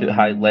 10-foot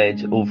high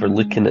ledge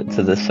overlooking it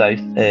to the south.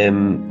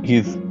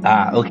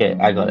 Okay,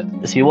 I got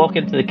it. So you walk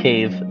into the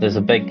cave, there's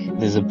a big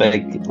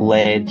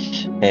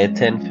ledge,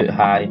 10 foot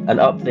high, and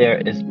up there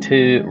is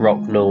 2 rock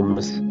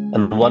gnomes,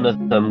 and one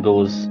of them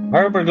goes,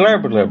 "Herber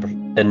glurber glurber,"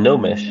 in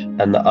Gnomish,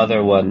 and the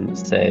other one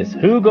says,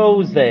 "Who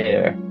goes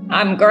there?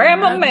 I'm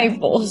Grandma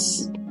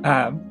Maples.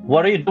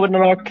 What are you doing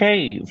in our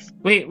cave?"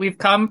 we've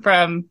come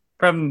from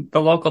the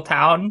local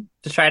town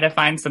to try to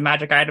find some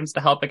magic items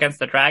to help against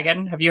the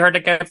dragon. Have you heard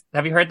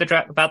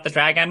about the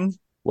dragon?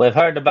 We've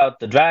heard about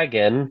the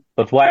dragon,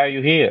 but why are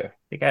you here?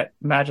 To get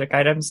magic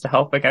items to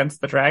help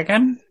against the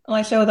dragon? Well,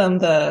 I show them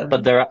the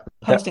But they're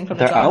posting from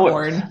the they're job ours.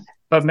 board.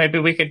 But maybe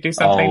we could do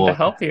something Oh. to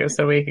help you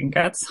so we can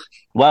get some.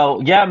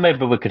 Well, yeah,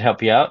 maybe we could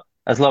help you out,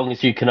 as long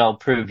as you can all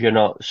prove you're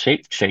not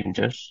shape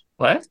changers.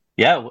 What?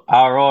 Yeah,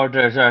 our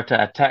orders are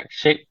to attack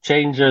shape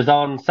changers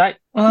on sight.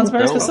 Well, that's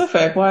very No.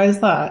 specific. Why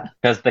is that?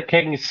 Because the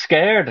king's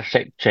scared of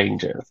shape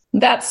changers.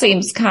 That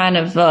seems kind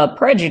of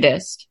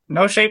prejudiced.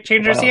 No shape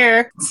changers Wow.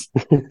 here.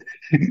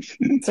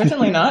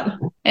 Certainly not.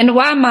 And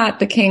why might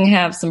the king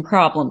have some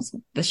problems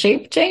with the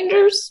shape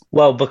changers?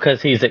 Well,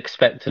 because he's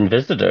expecting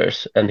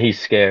visitors, and he's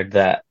scared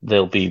that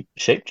they'll be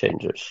shape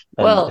changers,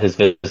 and Well- his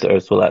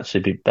visitors will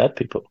actually be bad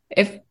people.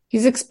 If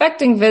he's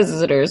expecting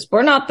visitors,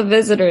 we're not the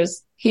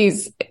visitors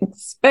he's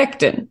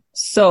expecting.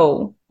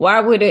 So why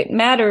would it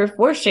matter if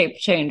we're shape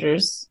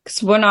changers?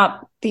 Because we're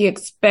not the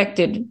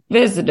expected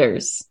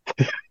visitors.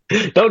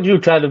 Don't you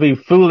try to be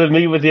fooling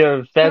me with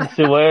your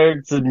fancy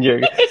words and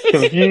your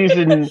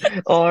confusing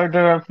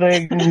order of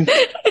things.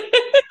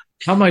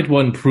 How might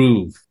one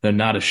prove they're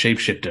not a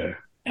shapeshifter?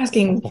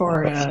 Asking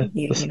for,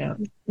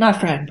 not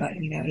friend, but,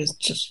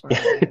 just for.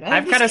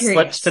 I've kind of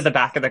slipped to the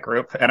back of the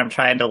group and I'm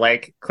trying to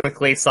like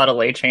quickly,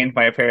 subtly change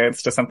my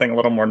appearance to something a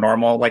little more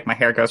normal. Like my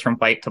hair goes from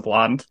white to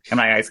blonde and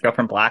my eyes go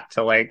from black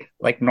to like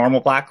normal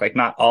black, like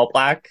not all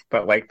black,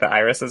 but like the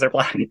irises are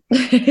black.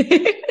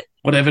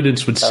 What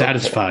evidence would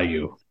satisfy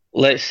you?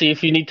 Let's see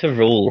if you need to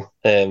roll,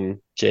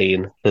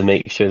 Jane, to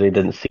make sure they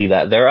didn't see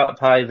that. They're up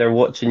high, they're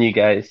watching you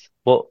guys.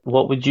 What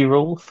would you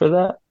roll for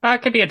that?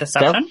 It could be a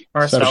deception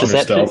or a Deception.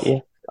 stealth. Stealth. Yeah.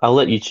 I'll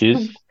let you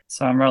choose.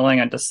 So I'm rolling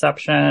a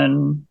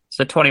deception.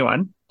 So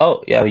 21.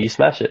 Oh, yeah, you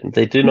smash it.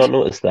 They do not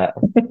notice that.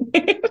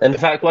 In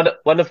fact,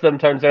 one of them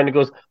turns around and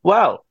goes,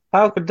 "Wow,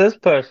 how could this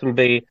person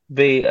be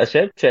a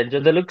shape changer?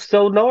 They look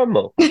so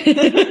normal."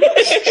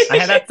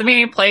 That's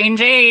me, plain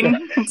Jane.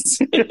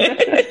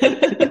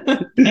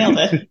 Nailed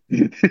it.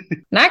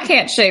 And I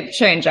can't shape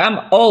change. I'm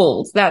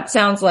old. That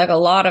sounds like a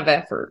lot of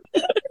effort.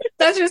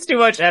 That's just too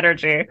much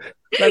energy.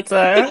 That's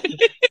I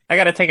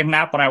gotta take a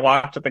nap when I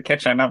walk to the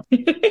kitchen.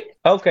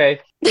 Okay,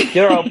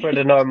 you're all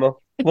pretty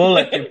normal. We'll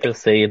let you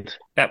proceed.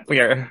 That we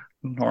are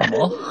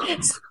normal.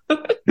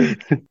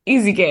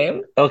 Easy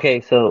game.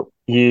 Okay, so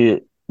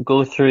you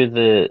go through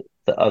the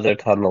other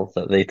tunnel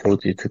that they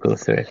told you to go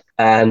through,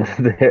 and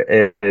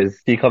there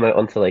is, you come out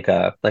onto like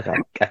a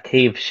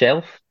cave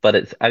shelf, but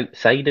it's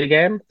outside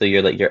again. So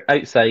you're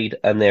outside,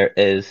 and there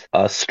is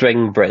a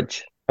string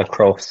bridge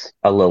across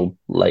a little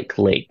like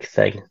lake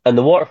thing. And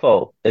the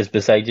waterfall is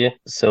beside you,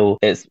 so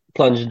it's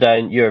plunging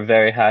down. You're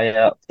very high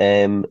up.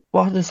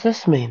 What does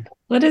this mean?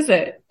 What is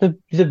it?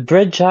 The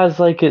bridge has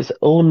like its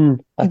own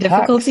attack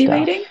Difficulty stuff.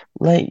 rating?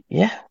 Like,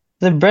 yeah,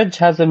 the bridge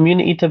has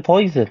immunity to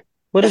poison.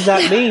 What does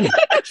that mean?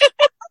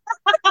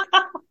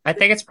 I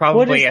think it's What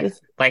probably is if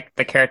this? like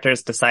the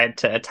characters decide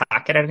to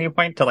attack it at any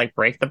point to like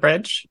break the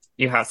bridge,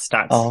 you have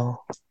stats. Oh,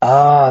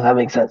 that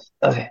makes sense.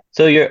 Okay,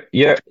 so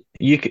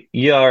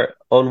you are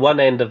on one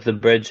end of the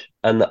bridge,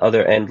 and the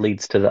other end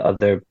leads to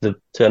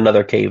to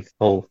another cave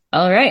hole.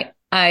 All right.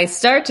 I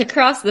start to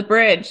cross the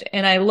bridge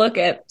and I look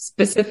at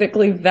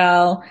specifically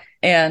Val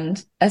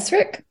and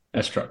Esric.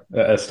 Estok.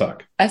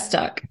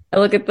 Estok. I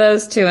look at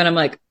those two and I'm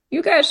like,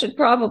 you guys should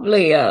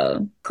probably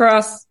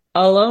cross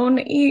alone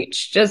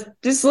each. Just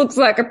this looks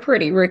like a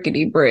pretty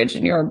rickety bridge,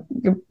 and y'all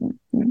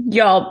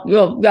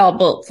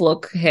both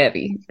look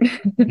heavy.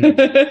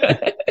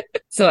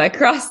 So I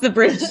cross the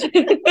bridge.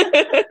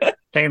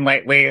 Jane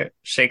lightly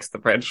shakes the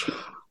bridge.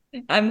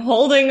 I'm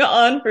holding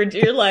on for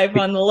dear life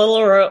on the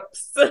little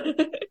ropes.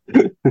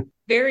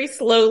 Very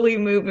slowly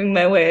moving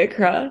my way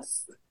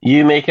across.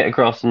 You make it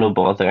across, no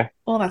bother.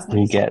 Well, that's When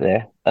you nice. get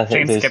there, I think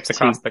Jane there's skips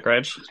across the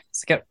bridge.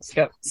 Skip.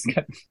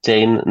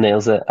 Jane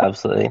nails it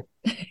absolutely.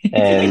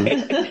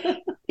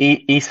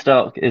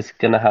 Estock is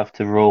gonna have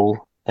to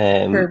roll.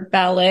 For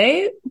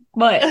ballet?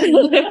 What?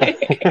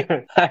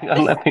 Hang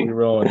on, let me. You're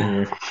rolling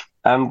here.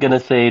 I'm gonna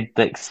say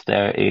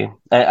dexterity,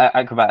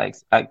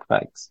 acrobatics.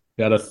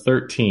 Got a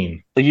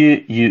 13.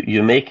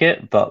 You make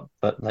it, but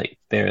like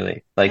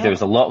barely. Like there was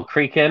a lot of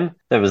creaking,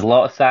 there was a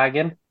lot of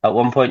sagging. At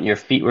one point, your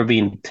feet were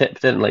being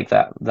tipped in like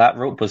that. That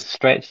rope was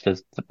stretched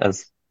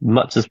as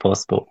much as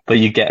possible, but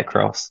you get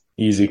across.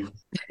 Easy.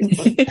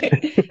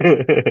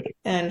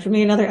 And for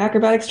me, another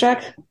acrobatics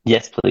check.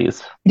 Yes,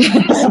 please.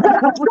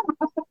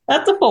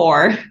 That's a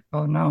 4.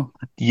 Oh no.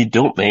 You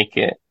don't make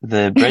it.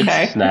 The bridge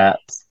Okay.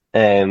 snaps.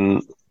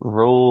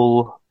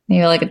 Roll.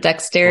 Maybe like a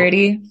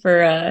dexterity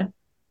for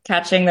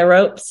catching the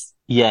ropes.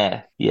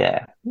 Yeah.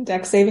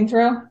 Dex saving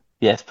throw.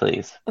 Yes,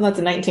 please. And that's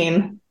a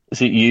 19.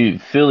 So you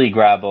fully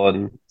grab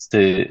on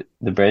to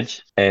the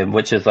bridge,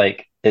 which is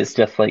like, it's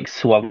just like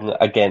swung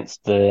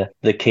against the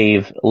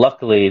cave,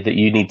 luckily, that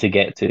you need to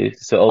get to.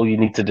 So all you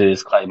need to do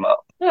is climb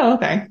up. Oh,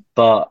 okay.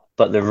 But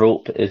the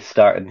rope is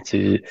starting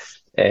to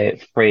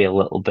fray a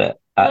little bit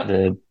at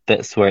the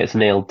bits where it's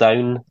nailed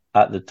down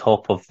at the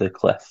top of the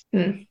cliff.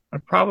 I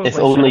probably If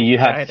only should you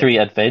have had guided. 3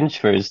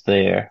 adventurers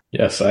there.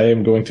 Yes, I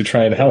am going to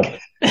try and help.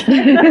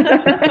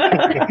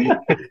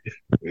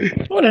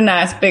 What a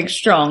nice, big,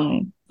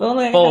 strong. If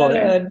only I Boy.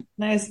 had a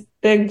nice,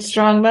 big,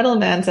 strong metal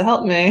man to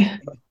help me.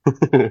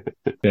 Yeah,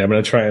 I'm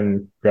going to try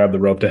and grab the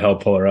rope to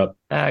help pull her up.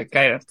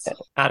 Guidance.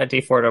 Add a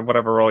D4 to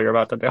whatever roll you're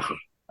about to do.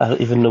 I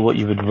don't even know what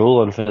you would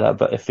roll on for that,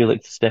 but I feel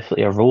like there's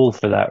definitely a roll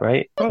for that,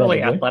 right? Probably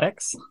Probably.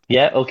 athletics.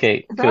 Yeah,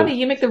 okay, cool. Ronnie,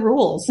 you make the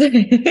rules.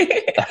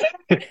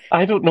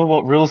 I don't know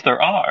what rules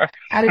there are.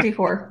 Add a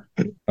D4.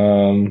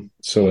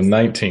 So a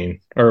 19.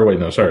 Or wait,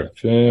 no, sorry.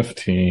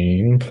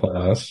 15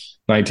 plus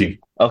 19.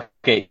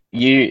 Okay,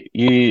 you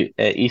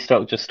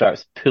Estock just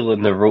starts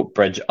pulling the rope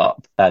bridge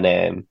up,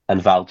 and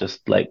Val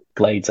just like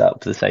glides up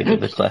to the side of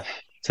the cliff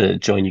to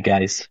join you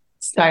guys.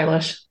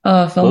 Stylish.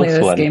 Oh, if only Close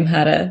this one. game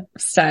had a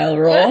style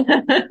roll.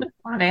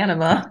 On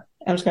anima.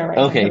 I'm just going to write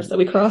Okay. notes that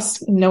we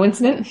crossed. No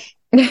incident.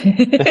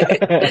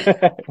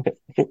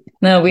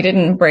 No, we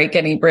didn't break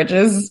any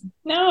bridges.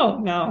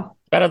 No.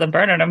 Better than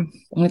burning them.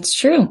 It's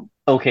true.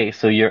 Okay,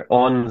 so you're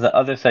on the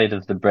other side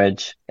of the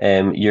bridge.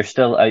 You're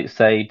still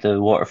outside.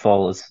 The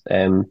waterfall is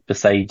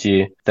beside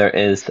you. There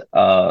is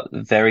a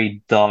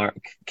very dark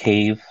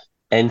cave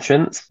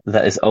entrance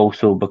that is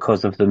also,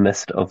 because of the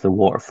mist of the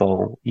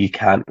waterfall, you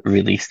can't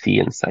really see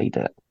inside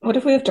it. What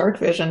if we have dark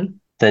vision?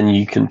 Then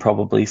you can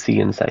probably see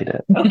inside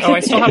it. Oh,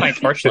 I still have my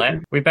torch lit.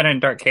 We've been in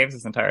dark caves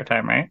this entire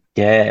time, right?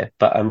 Yeah,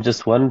 but I'm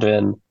just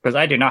wondering. Because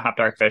I do not have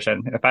dark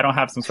vision. If I don't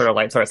have some sort of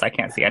light source, I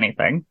can't see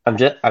anything. I'm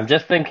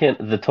just thinking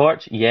the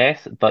torch,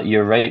 yes, but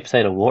you're right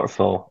beside a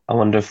waterfall. I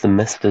wonder if the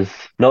mist is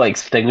not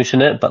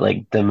extinguishing it, but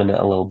like dimming it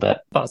a little bit.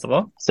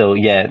 Possible. So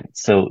yeah,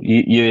 so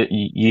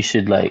you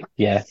should like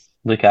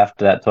look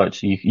after that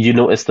torch. You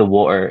notice the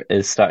water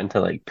is starting to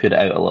like put it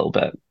out a little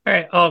bit. All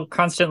right, I'll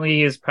constantly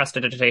use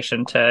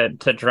prestidigitation to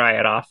dry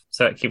it off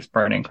so it keeps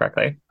burning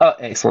correctly. Oh,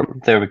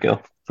 excellent! There we go.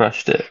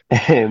 Crushed it.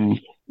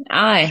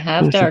 I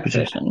have dark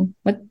vision.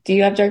 What, do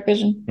you have dark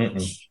vision?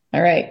 Mm-mm.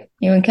 All right.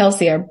 You and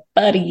Kelsey are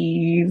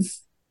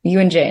buddies.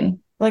 You and Jane.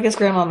 Well, I guess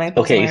Grandma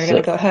Maples Okay, and I are so-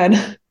 going to go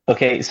ahead.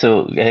 Okay,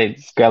 so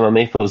Grandma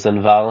Maples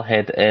and Val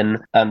head in,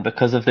 and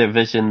because of their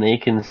vision, they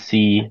can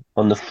see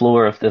on the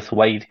floor of this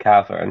wide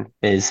cavern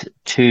is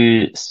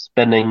 2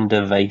 spinning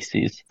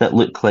devices that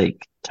look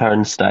like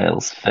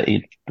turnstiles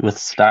fitted with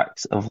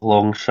stacks of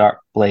long, sharp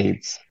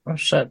blades. Oh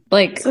shit.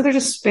 Like, So they're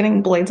just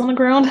spinning blades on the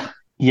ground?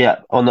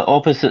 Yeah, on the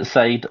opposite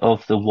side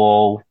of the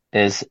wall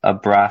is a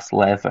brass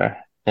lever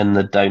in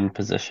the down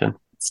position.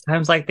 It's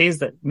times like these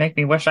that make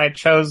me wish I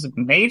chose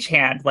Mage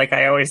Hand like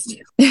I always do.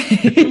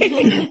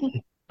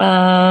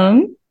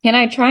 Can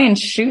I try and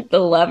shoot the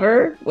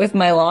lever with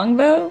my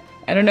longbow?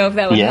 I don't know if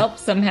that would help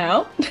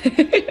somehow.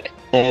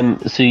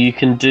 So you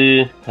can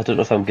do, I don't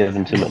know if I'm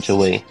giving too much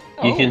away.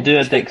 You can do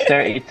a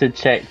dexterity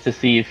check to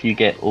see if you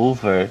get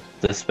over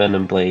the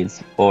spinning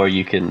blades, or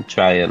you can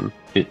try and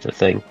shoot the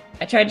thing.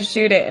 I tried to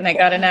shoot it and I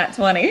got a nat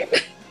 20.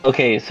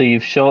 Okay, so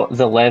you've shot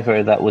the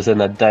lever that was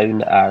in a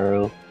down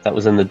arrow, that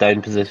was in the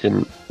down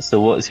position. So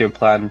what's your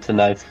plan to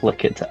now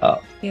flick it to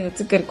up? Yeah,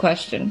 that's a good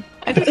question.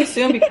 I just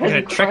assumed because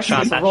you crushed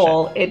his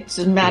roll, it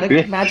just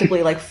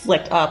magically like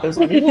flicked up. It was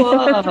like,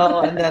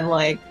 whoa, and then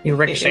like... You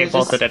ricochet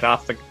bolted it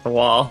off the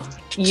wall.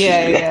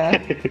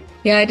 Yeah.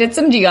 Yeah, I did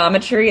some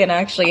geometry and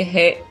actually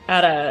hit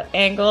at an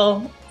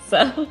angle,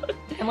 so...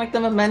 And like the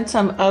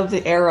momentum of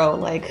the arrow,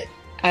 like,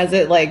 as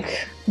it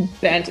like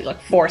bent, it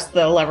like forced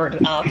the lever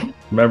up.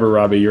 Remember,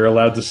 Robbie, you're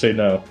allowed to say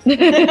no.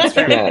 That's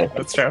true. Yeah.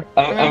 That's true.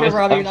 Remember,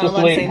 Robbie, you're not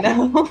allowed to say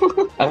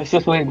no. I was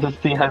just waiting to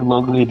see how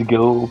long we'd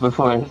go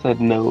before I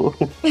said no.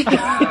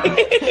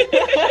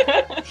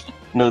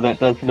 No, that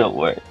does not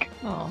work.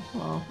 Oh,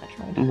 well, I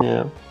tried.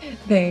 Yeah.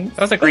 Thanks.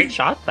 That was a great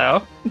shot,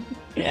 though.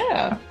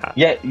 Yeah.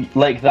 Yeah,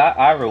 like that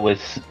arrow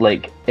was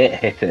like it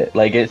hit it.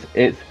 Like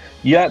it's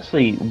you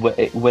actually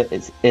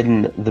it's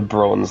in the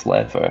bronze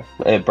lever,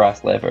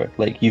 brass lever.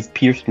 Like you've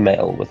pierced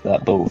metal with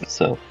that bow.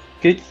 So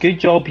good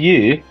job,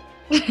 you.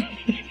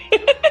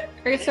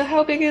 Great. So,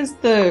 how big is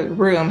the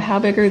room? How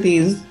big are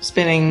these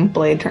spinning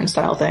blade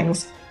turnstile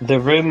things? The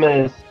room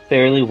is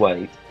fairly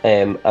wide,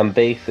 and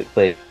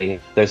basically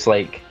there's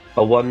like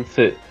a 1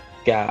 foot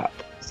gap,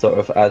 sort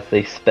of as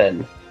they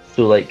spin.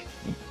 So like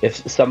if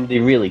somebody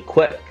really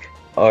quick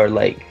or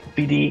like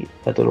speedy,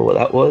 I don't know what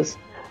that was,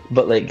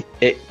 but like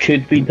it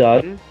could be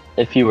done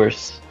if you were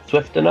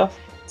swift enough.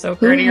 So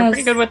Gertie, you're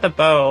pretty good with the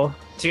bow.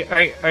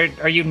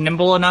 Are you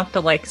nimble enough to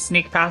like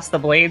sneak past the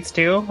blades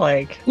too?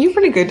 Like You're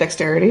pretty good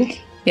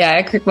dexterity. Yeah,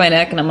 I crick my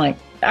neck and I'm like,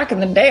 back in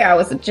the day I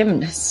was a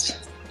gymnast.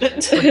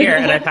 we're here,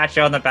 and I pat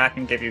you on the back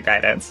and give you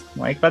guidance.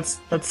 Like that's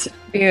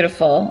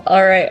Beautiful.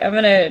 All right, I'm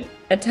gonna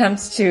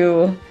attempt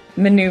to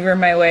maneuver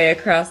my way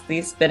across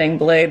these spinning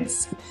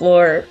blades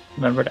floor.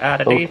 Remember to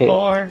add a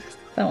D4.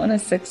 That one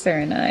is 6 or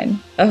a 9.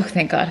 Oh,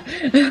 thank God.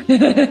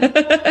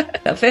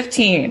 A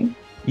 15.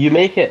 You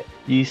make it.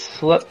 You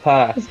slip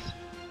past.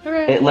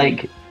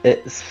 Hooray.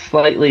 It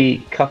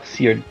slightly cuffs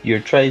your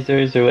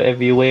trousers or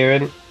whatever you're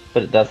wearing,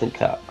 but it doesn't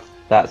cut.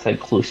 That's how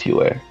close you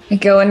were. I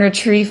go and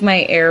retrieve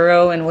my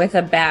arrow and with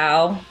a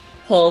bow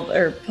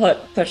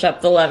push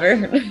up the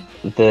lever.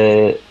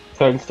 The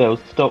turnstile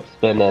stops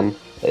spinning.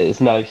 It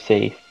is now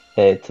safe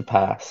to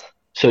pass.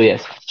 So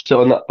yes.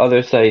 So on the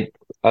other side,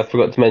 I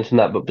forgot to mention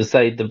that, but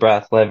beside the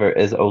brass lever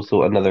is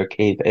also another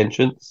cave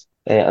entrance,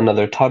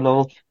 another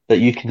tunnel that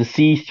you can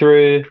see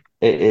through.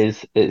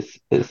 It's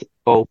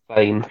all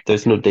fine.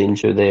 There's no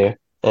danger there.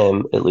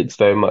 It looks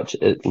very much.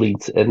 It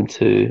leads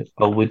to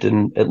a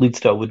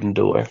wooden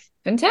door.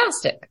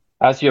 Fantastic.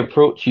 As you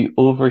approach, you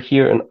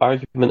overhear an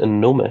argument in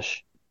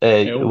Gnomish.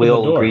 We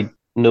all agreed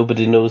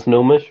nobody knows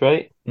Gnomish,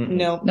 right?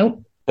 No.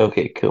 Nope.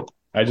 Okay, cool.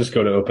 I just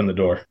go to open the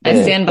door.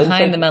 I stand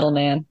behind the metal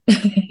man.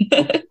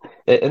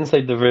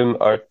 Inside the room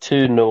are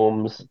two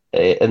gnomes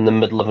in the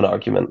middle of an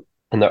argument,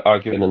 and they're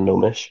arguing in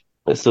Gnomish.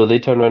 So they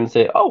turn around and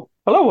say, "Oh,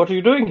 hello, what are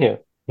you doing here?"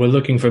 We're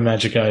looking for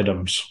magic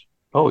items.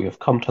 "Oh, you've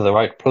come to the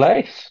right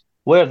place.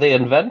 We're the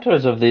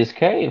inventors of these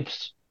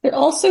caves." They're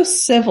also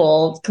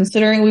civil,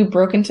 considering we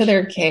broke into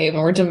their cave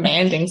and we're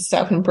demanding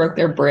stuff and broke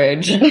their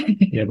bridge.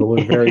 Yeah, but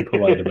we're very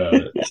polite about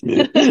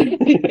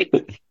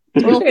it.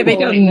 They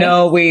don't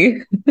know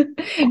we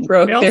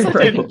broke We their also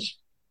bridge. didn't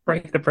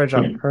break the bridge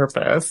on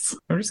purpose.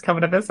 We're just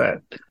coming to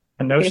visit.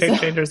 And no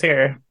shape changers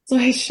here. So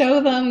I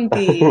show them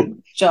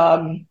the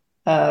job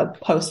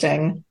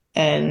posting,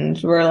 and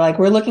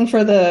we're looking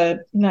for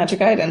the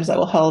magic items that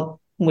will help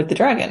with the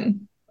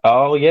dragon.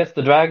 "Oh, yes,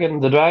 the dragon.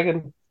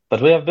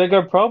 But we have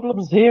bigger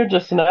problems here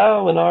just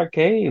now in our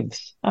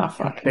caves." Oh,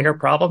 fuck. Bigger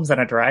problems than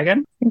a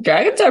dragon?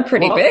 Dragons are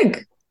pretty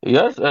big.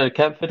 "Yes,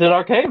 can't fit in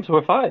our caves.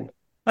 We're fine."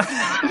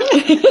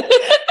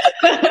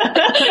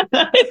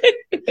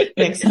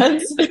 Makes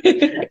sense.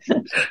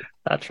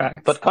 That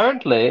tracks. "But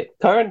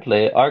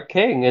currently, our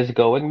king is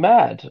going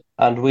mad,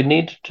 and we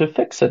need to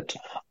fix it.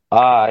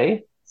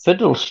 I,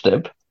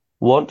 Fiddlestip,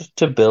 want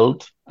to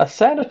build a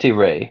sanity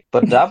ray,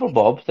 but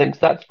Dabblebob thinks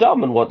that's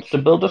dumb and wants to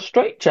build a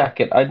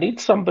straitjacket. I need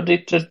somebody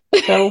to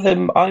tell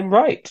him I'm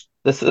right."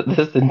 This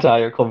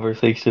entire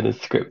conversation is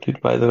scripted,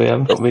 by the way.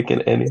 I'm not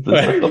making any of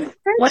this up.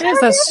 What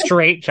is a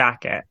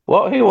straitjacket?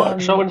 What he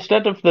wants, so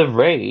instead of the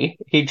ray,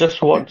 he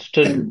just wants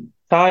to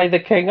tie the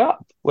king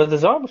up with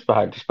his arms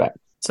behind his back.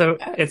 So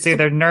it's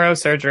either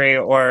neurosurgery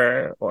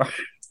or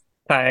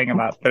tying him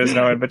up. There's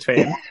no in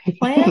between.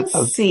 Plan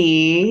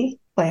C.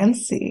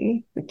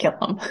 We kill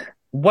him.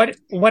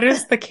 What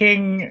is the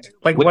king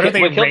like? We what are ki-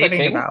 they we killed the raving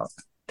king? about?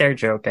 They're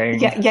joking.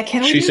 Yeah.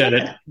 Can we? She do said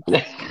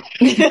that?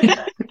 it.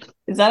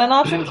 Is that an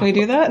option? Can we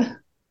do that?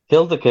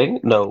 Kill the king?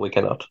 No, we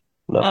cannot.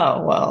 No.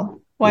 Oh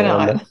well. Why No,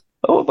 not? no.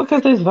 Oh,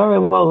 because he's very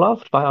well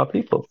loved by our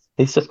people.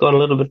 He's just gone a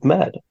little bit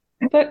mad.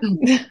 But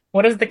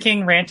What is the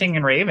king ranting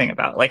and raving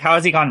about? Like, how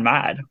has he gone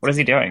mad? What is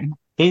he doing?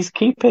 He's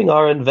keeping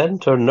our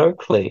inventor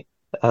Nerkley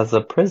as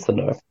a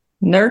prisoner.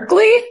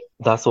 Nerkley?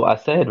 That's what I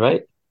said,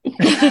 right?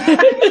 Just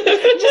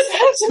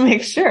have to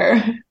make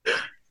sure.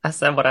 I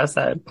said what I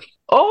said.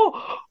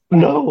 Oh,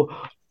 no.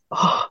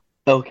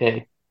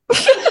 Okay.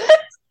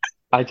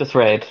 I just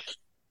read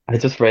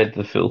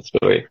the full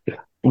story.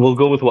 We'll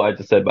go with what I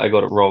just said, but I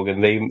got it wrong,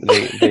 and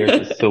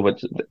they're just so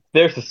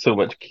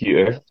much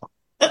cuter.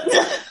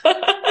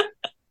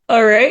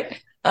 All right.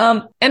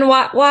 And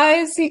why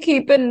is he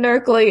keeping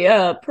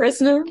Nerkley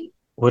prisoner?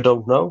 We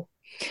don't know.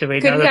 Do we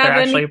know that they're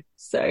actually...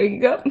 Sorry,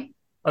 you go.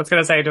 I was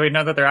going to say, do we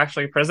know that they're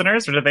actually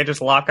prisoners, or did they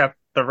just lock up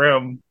the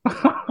room?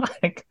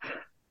 Like,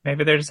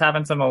 maybe they're just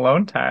having some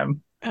alone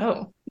time.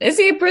 Oh. Is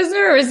he a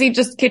prisoner, or is he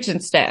just kitchen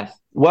staff?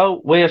 Well,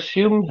 we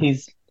assume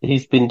he's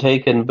been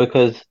taken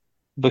because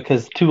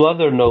two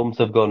other gnomes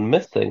have gone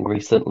missing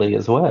recently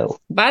as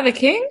well. By the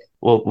king?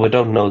 Well, we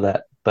don't know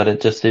that, but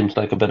it just seems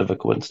like a bit of a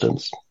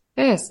coincidence.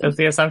 Yes. Is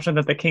the assumption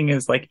that the king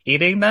is, like,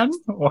 eating them,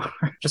 or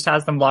just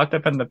has them locked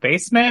up in the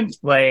basement?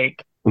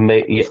 Like...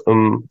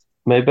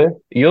 Maybe.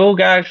 You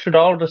guys should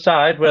all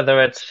decide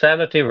whether it's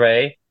Sanity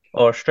Ray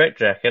or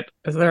Straitjacket.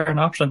 Is there an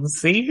option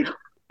C?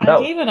 No.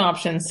 I gave an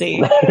option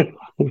C.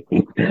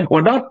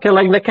 We're not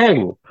killing the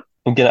king.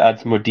 I'm going to add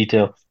some more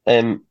detail.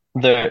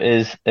 There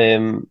is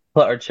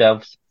cluttered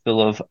shelves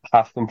full of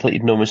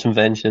half-completed gnomish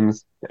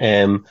inventions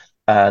and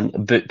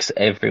books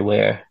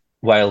everywhere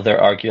while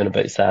they're arguing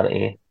about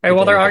sanity. Hey,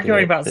 while they're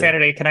arguing about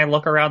sanity, can I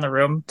look around the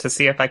room to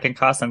see if I can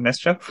cause some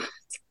mischief?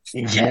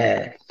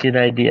 Yeah, good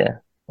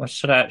idea. Well,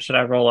 should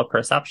I roll a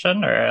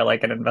perception or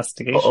like an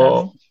investigation?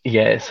 Oh,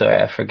 yeah,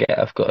 sorry, I forget.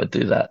 I've got to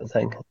do that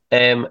thing.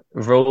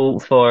 Roll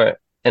for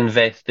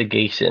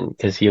investigation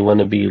because you want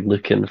to be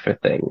looking for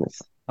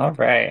things. All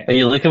right. Are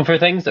you looking for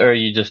things, or are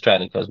you just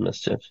trying to cause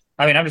mischief?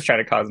 I mean, I'm just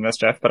trying to cause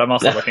mischief, but I'm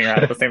also looking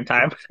around at the same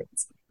time.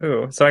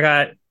 Ooh, so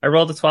I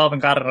rolled a 12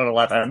 and got it at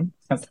 11.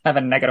 I have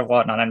a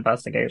 -1 on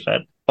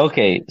investigation.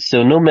 Okay,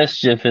 so no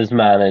mischief is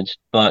managed,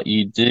 but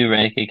you do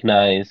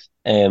recognize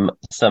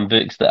some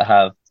books that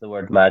have the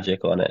word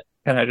magic on it.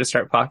 Can I just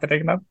start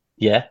pocketing them?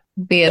 Yeah.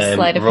 Be a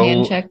sleight of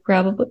hand check,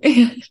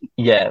 probably.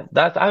 Yeah,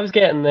 I was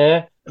getting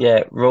there.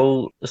 Yeah,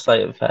 roll a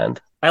sleight of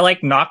hand. I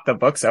like knocked the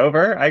books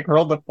over. I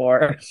rolled a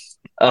 4.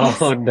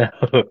 Oh no.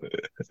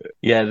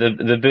 Yeah,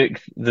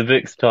 the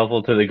books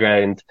topple to the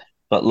ground,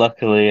 but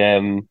luckily,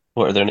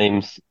 what are their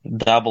names?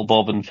 Dabble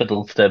Bob and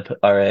Fiddlestip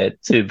are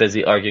too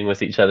busy arguing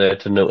with each other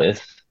to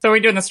notice. So are we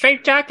doing the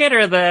straight jacket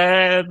or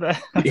the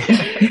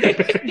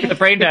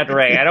brain dead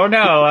ray? I don't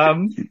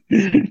know.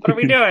 What are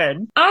we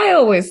doing? I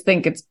always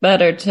think it's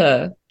better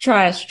to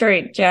try a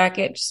straight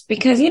jacket just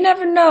because you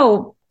never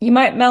know. You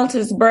might melt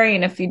his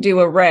brain if you do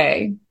a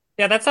ray.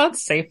 Yeah, that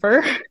sounds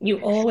safer. You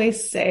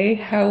always say,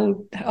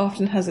 how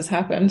often has this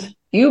happened?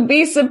 You'd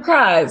be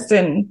surprised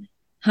in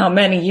how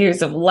many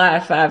years of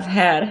life I've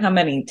had, how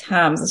many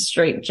times a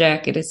straight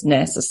jacket is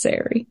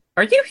necessary.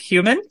 Are you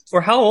human?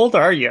 Or how old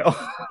are you?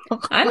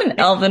 I'm an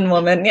elven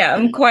woman. Yeah,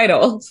 I'm quite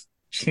old.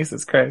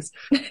 Jesus Christ.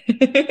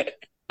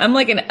 I'm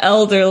like an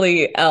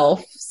elderly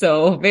elf,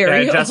 so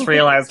very I just old.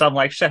 realized, I'm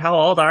like, shit, how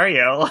old are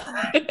you?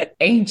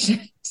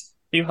 Ancient.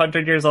 Few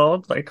hundred years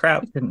old? Like,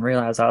 crap. Didn't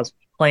realize I was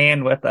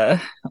playing with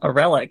a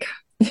relic.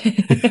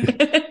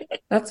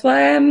 That's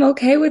why I'm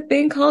okay with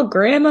being called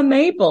Grandma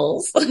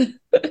Maples.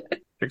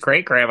 Your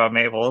great-grandma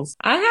Maples.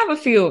 I have a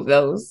few of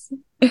those.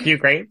 A few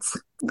greats?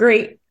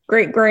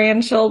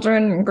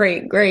 Great-great-grandchildren and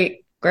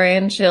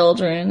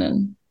great-great-grandchildren,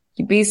 and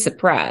you'd be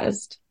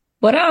surprised.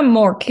 What I'm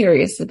more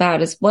curious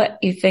about is what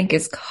you think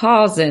is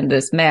causing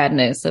this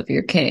madness of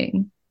your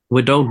king.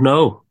 We don't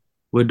know.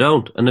 We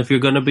don't. And if you're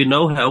going to be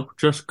no help,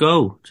 just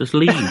go. Just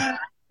leave.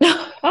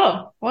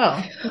 Oh,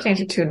 well, I'll change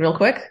your tune real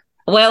quick.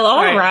 Well,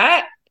 all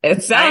right.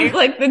 It sounds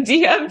like the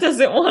DM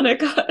doesn't want to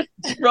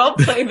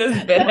roleplay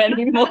this bit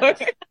anymore.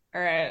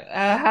 All right.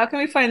 How can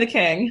we find the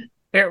king?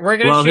 Here, we're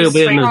going to he'll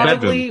be in his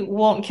Probably bedroom.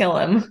 won't kill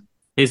him.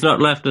 He's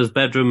not left his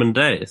bedroom in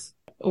days.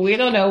 We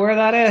don't know where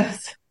that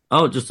is.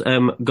 Oh, just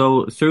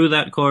go through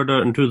that corridor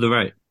and to the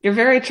right. You're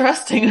very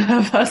trusting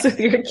of us with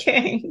your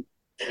king.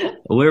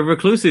 We're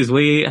recluses.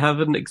 We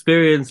haven't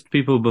experienced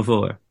people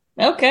before.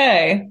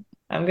 Okay.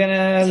 I'm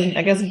gonna,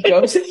 I guess,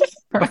 go to...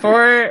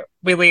 Before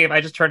we leave,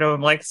 I just turned to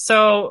him like,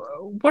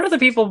 so one of the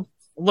people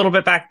a little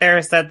bit back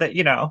there said that,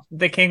 you know,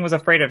 the king was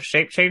afraid of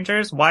shape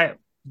changers. Why?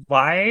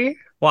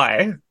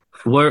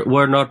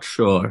 We're not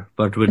sure,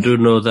 but we do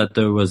know that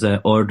there was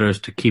orders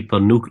to keep a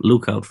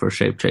lookout for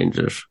shape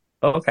changers.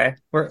 Okay,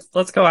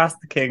 let's go ask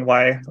the king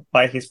why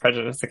he's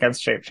prejudiced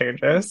against shape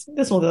changers.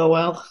 This will go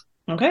well.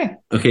 Okay.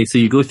 Okay, so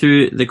you go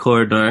through the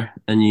corridor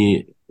and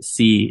you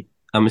see,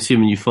 I'm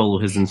assuming you follow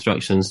his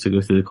instructions to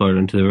go through the corridor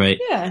and to the right.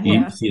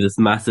 You see this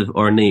massive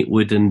ornate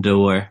wooden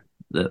door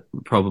that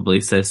probably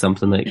says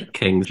something like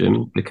King's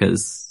Room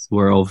because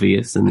we're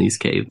obvious in these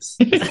caves.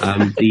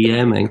 I'm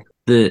DMing.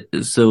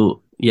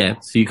 So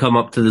you come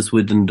up to this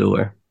wooden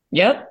door.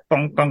 Yep.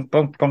 Bonk, bonk,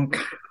 bonk, bonk.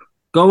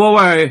 Go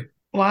away!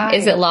 Why?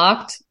 Is it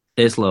locked?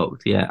 It's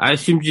locked, yeah. I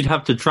assumed you'd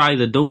have to try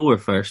the door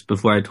first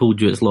before I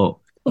told you it's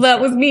locked. Well,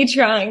 that was me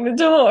trying the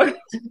door.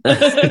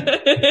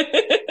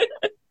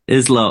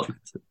 Is locked.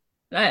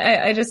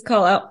 I just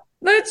call out,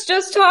 let's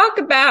just talk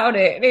about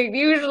it. It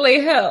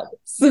usually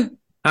helps.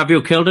 Have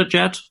you killed it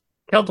yet?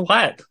 Killed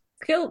what?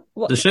 Kill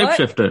what? The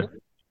shapeshifter.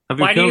 Have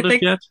you Why do you killed it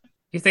think- yet?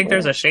 You think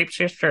there's a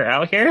shapeshifter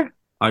out here?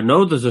 I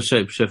know there's a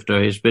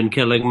shapeshifter. He's been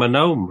killing my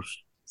gnomes.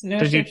 No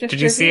Did you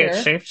shapeshifter see here.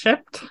 it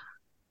shapeshift?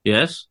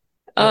 Yes.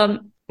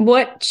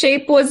 What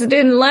shape was it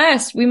in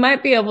last? We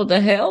might be able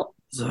to help.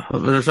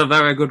 That's a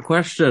very good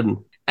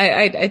question.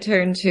 I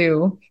turn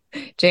to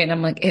Jane.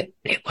 I'm like, it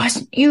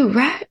wasn't you,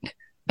 right?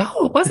 No,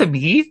 it wasn't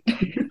me.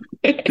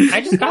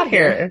 I just got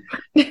here.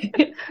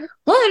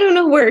 Well, I don't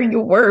know where you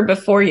were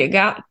before you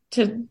got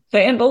to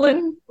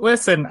Vandalin.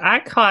 Listen, I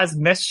cause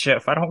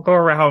mischief. I don't go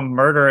around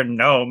murdering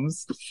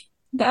gnomes.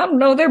 I don't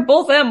know. They're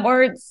both M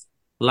words.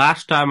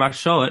 Last time I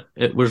saw it,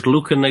 it was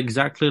looking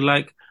exactly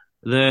like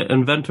the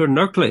inventor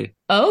Nerkley.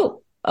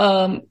 Oh,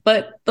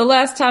 but the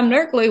last time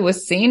Nerkley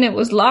was seen, it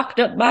was locked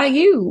up by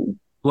you.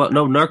 What?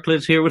 No,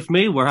 Nerkley's here with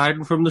me. We're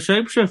hiding from the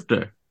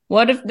shapeshifter.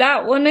 What if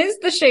that one is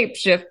the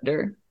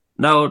shapeshifter?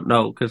 No,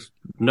 because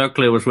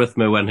Nerkley was with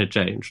me when he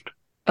changed.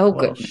 Oh, Oh,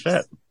 goodness.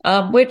 shit.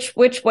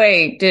 Which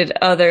way did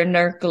other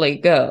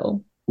Nerkley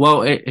go?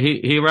 Well,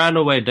 he ran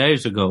away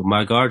days ago.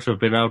 My guards have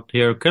been out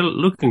here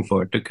looking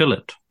for it to kill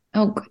it.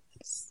 Oh,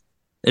 goodness.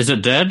 Is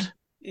it dead?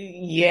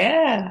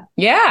 Yeah.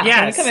 Yeah.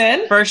 Yes, come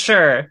in? for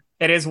sure.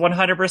 It is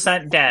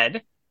 100%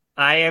 dead.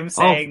 I am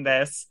saying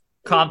this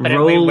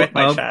confidently Roll with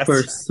my of chest.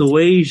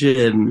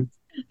 persuasion.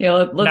 Yeah,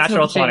 let's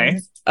Natural hope Jane- 20.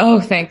 Oh,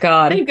 thank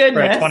God. Thank For a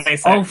goodness.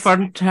 26. Oh,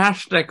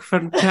 fantastic.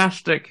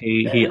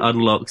 He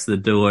unlocks the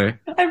door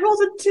I rolled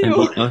a and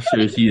 2. he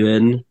ushers you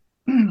in.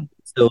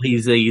 So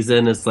he's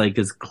in his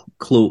his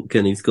cloak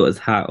and he's got his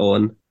hat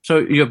on. So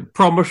you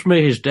promised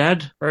me he's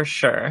dead? For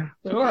sure.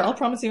 Sure, I'll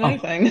promise you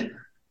anything.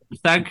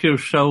 Thank you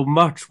so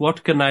much.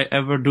 What can I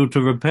ever do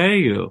to repay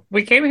you?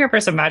 We came here for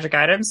some magic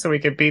items so we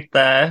could beat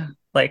to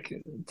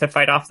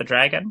fight off the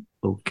dragon.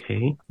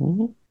 Okay.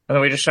 And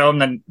then we just show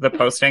him the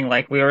posting,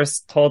 like we were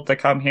told to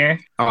come here.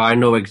 Oh, I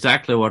know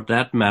exactly what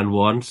that man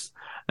wants.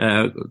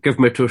 Give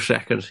me 2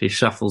 seconds. He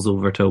shuffles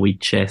over to a wee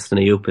chest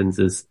and he opens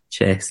his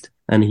chest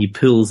and he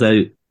pulls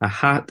out a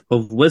hat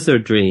of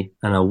wizardry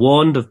and a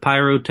wand of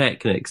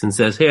pyrotechnics and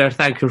says, "Here,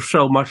 thank you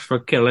so much for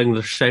killing the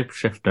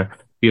shapeshifter.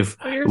 You're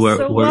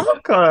so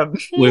welcome.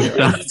 We've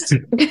done.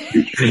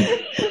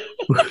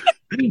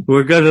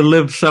 We're gonna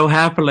live so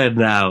happily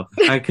now.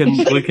 We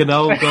can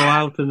all go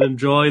out and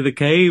enjoy the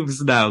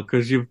caves now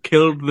because you've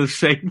killed the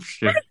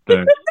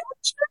shapeshifter,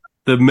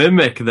 the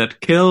mimic that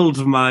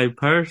killed my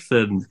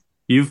person.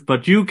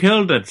 But you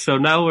killed it, so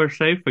now we're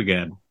safe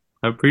again.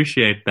 I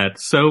appreciate that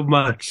so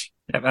much."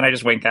 Yep, and I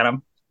just wink at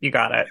him. You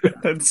got it.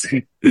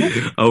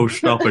 Oh,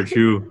 stop it,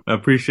 you. I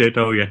appreciate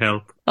all your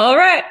help. All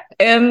right.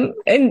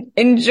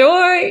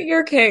 Enjoy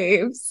your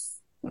caves.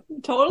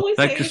 Totally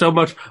Thank you so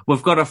much.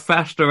 We've got a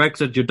faster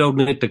exit. You don't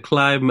need to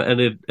climb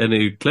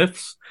any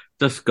cliffs.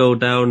 Just go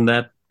down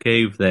that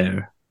cave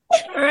there.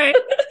 All right.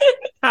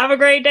 Have a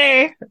great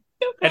day.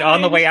 And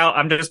on the way out,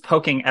 I'm just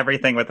poking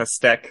everything with a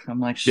stick. I'm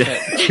like, shit.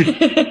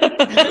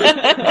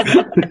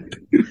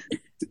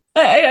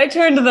 I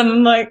turn to them.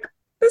 I'm like,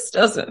 this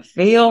doesn't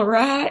feel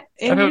right.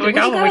 And Okay, we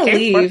just we gotta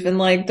came leave,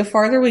 and the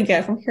farther we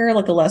get from here,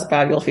 the less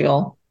bad you'll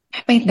feel.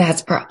 I mean,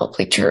 that's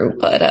probably true,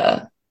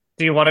 but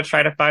Do you want to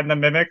try to find the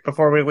mimic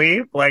before we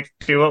leave? Like,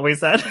 do what we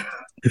said?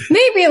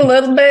 maybe a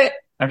little bit.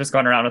 I'm just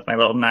going around with my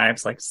little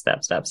knives, like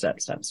step, step,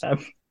 step, step, step.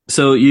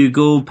 So you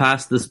go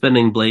past the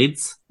spinning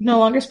blades, No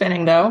longer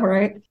spinning, though,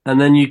 right? and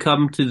then you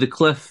come to the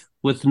cliff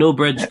with no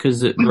bridge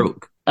because it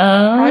broke.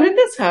 How did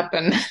this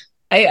happen?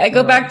 I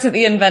go back to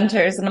the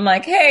inventors and I'm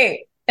like,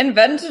 hey,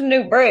 invent a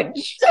new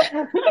bridge.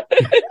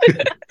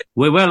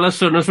 We will as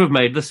soon as we've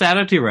made the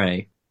sanity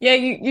ray. Yeah,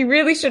 you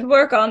really should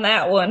work on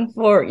that one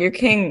for your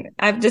king.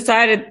 I've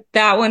decided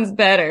that one's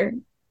better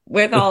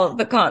with all of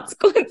the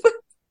consequences.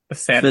 The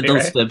sanity ray.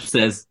 Fiddlestep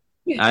says,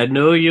 "I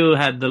know you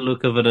had the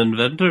look of an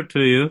inventor to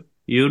you.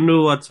 You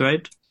knew what's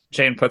right."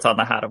 Jane puts on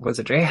the hat of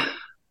wizardry.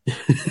 I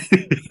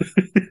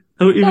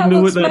don't even That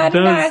know what looks that mighty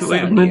does. nice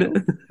Wait a on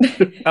minute.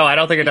 Oh, I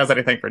don't think it does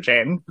anything for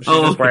Jane. She's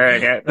Oh, just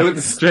wearing it. Don't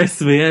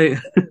stress me out.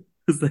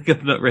 It's like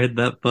I've not read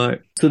that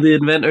part. So the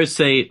inventors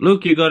say,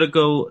 "Look, you got to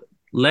go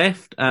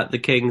left at the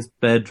king's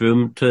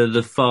bedroom to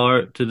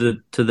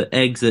the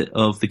exit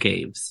of the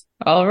caves."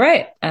 All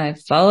right, I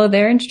follow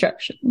their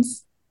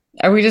instructions.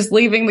 Are we just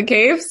leaving the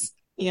caves?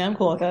 Yeah, I'm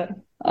cool with that.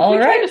 All we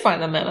tried right. to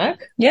find the mimic.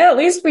 Yeah, at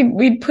least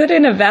we'd put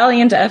in a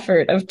valiant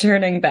effort of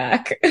turning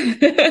back.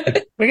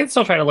 We can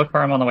still try to look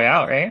for him on the way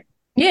out, right?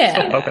 Still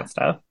Yeah. poke and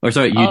stuff. Or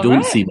sorry, you All don't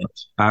right. see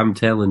much. I'm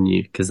telling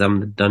you, because I'm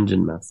the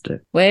dungeon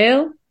master.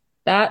 Well,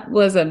 that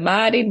was a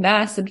mighty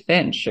nice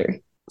adventure.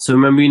 So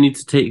remember, you need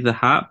to take the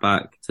hat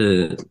back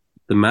to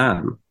the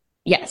man.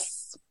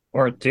 Yes.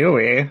 Or do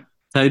we?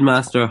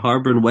 Townmaster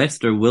Harbin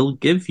Wester will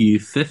give you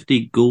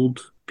 50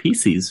 gold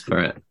pieces for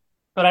it.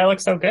 But I look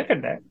so good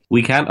in it.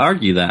 We can't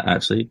argue that,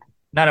 actually.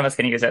 None of us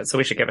can use it, so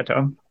we should give it to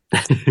him.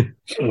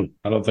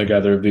 I don't think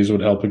either of these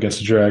would help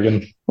against a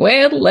dragon.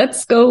 Well,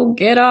 let's go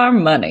get our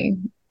money.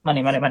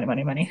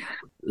 Money.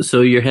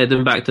 So you're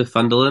heading back to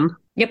Fundalin?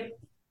 Yep.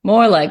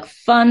 More like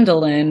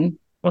Fundalin.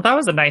 Well, that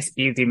was a nice,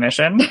 easy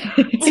mission.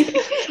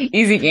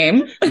 Easy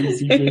game.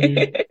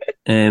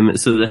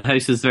 So the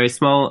house is very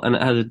small and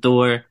it has a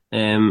door,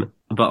 but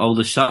all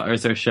the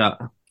shutters are shut.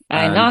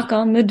 I knock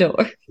on the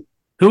door.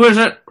 Who is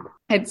it?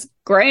 It's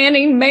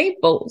Granny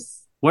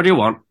Maples. What do you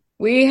want?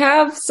 We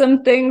have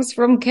some things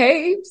from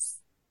caves.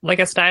 Like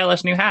a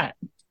stylish new hat.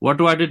 What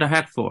do I do the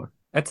hat for?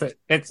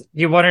 It's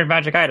you wanted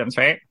magic items,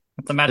 right?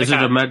 It's a magic Is it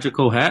hat. a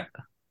magical hat?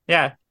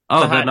 Yeah.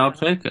 Oh, the then hat. I'll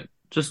take it.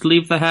 Just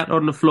leave the hat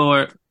on the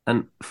floor,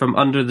 and from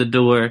under the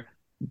door,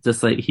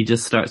 just like he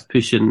just starts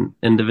pushing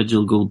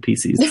individual gold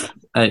pieces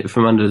out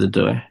from under the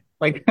door.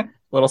 Like a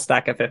little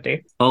stack of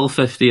 50. All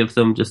 50 of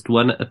them, just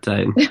one at a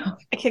time.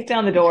 I kick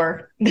down the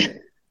door.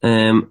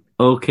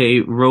 Okay,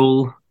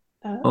 roll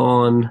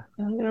on.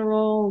 I'm gonna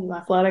roll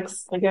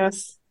athletics, I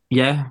guess.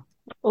 Yeah.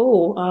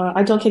 Oh,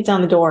 I don't kick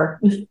down the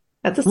door.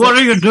 That's a What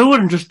are 6. you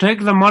doing? Just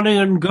take the money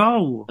and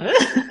go.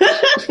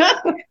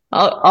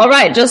 All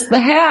right, just the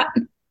hat.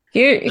 Just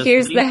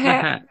Here's leave the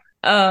hat.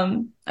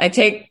 I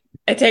take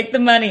the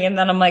money and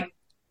then I'm like,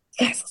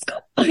 guys,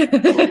 let's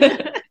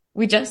go.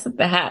 We just have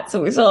the hat,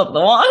 so we still have the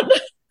wand.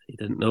 You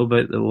didn't know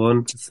about the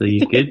wand, so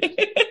you could.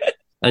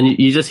 And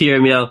you just hear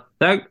him yell,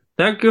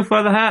 thank you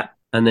for the hat.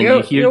 And then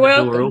you hear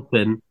the door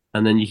open,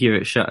 and then you hear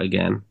it shut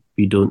again.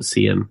 You don't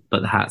see him,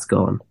 but the hat's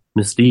gone.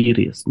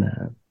 Mysterious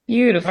man.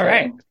 Beautiful. All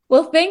right.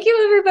 Well, thank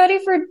you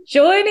everybody for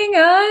joining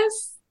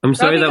us. I'm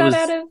sorry Robbie that was...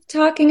 got out of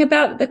talking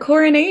about the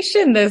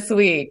coronation this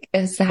week.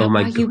 Is that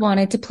why you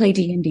wanted to play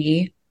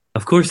D&D?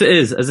 Of course it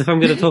is. As if I'm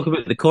going to talk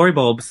about the Cory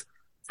Bobs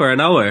for an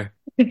hour.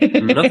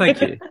 No,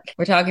 thank you.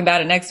 We're talking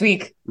about it next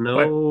week.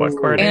 No. What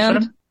coronation?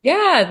 And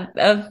yeah,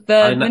 of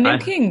the new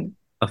king.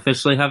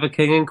 Officially have a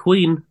king and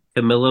queen.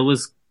 Camilla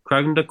was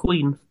crowned a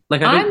queen.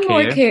 Like, I don't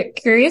I'm care. more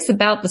curious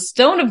about the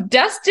Stone of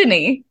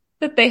Destiny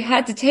that they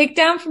had to take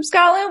down from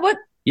Scotland. What?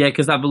 Yeah,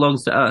 because that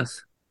belongs to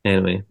us.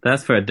 Anyway,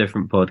 that's for a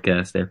different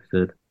podcast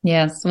episode.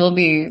 Yes, we'll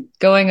be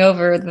going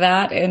over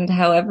that and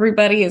how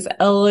everybody is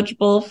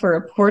eligible for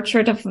a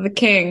portrait of the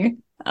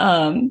king.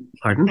 Pardon?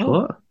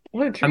 What?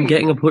 What a treat. I'm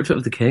getting a portrait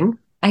of the king?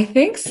 I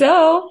think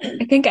so.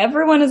 I think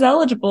everyone is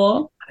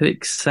eligible. How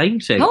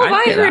exciting. How have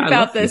I get heard that.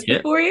 about this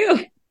before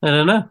you? I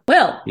don't know.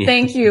 Well, Yeah.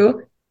 thank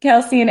you,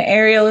 Kelsey and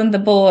Ariel and the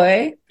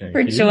boy, Thank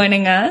for you.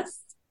 joining us.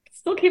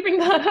 Still keeping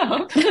that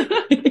up.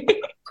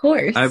 Of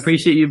course. I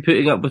appreciate you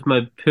putting up with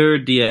my poor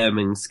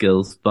DMing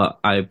skills, but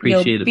I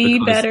appreciate You'll it be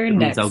because better it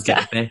means next I'll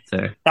get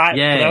better.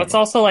 That's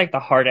also like the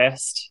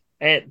hardest.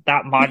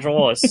 That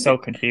module is so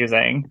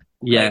confusing.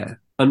 Yeah.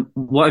 And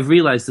what I've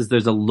realized is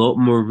there's a lot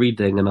more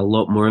reading and a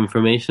lot more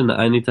information that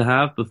I need to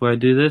have before I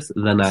do this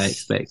than I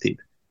expected.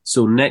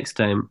 So next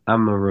time,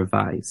 I'm going to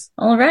revise.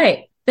 All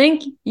right.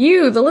 Thank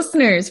you, the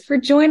listeners, for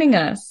joining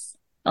us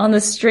on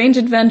this strange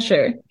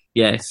adventure.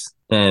 Yes,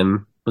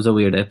 it was a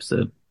weird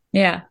episode.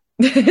 Yeah.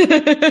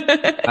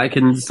 I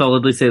can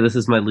solidly say this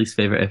is my least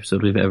favorite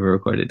episode we've ever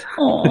recorded.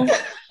 Aw.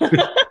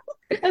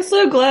 I'm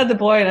so glad the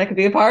boy and I could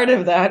be a part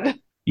of that.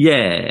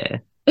 Yeah.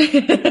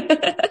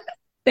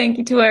 Thank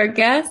you to our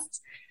guests.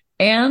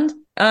 And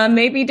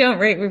maybe don't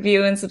rate,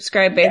 review, and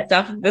subscribe based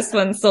off of this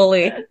one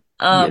solely.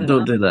 Yeah,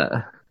 don't do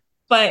that.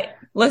 But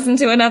listen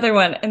to another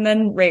one and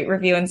then rate,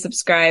 review, and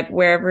subscribe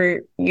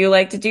wherever you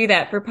like to do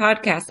that for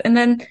podcasts. And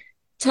then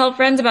tell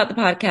friends about the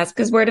podcast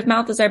because word of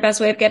mouth is our best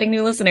way of getting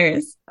new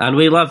listeners. And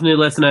we love new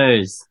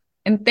listeners.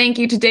 And thank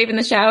you to Dave in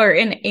the Shower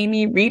and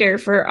Amy Reeder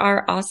for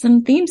our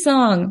awesome theme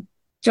song.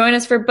 Join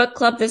us for book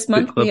club this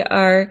month. Club. We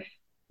are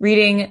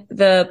reading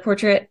The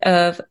Portrait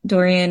of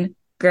Dorian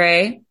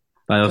Gray.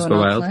 By Oscar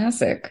Going all Wilde.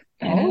 Classic.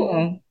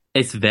 Oh.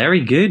 It's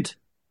very good.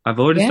 I've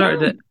already Yeah.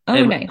 started it.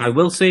 Oh, nice. I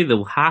will say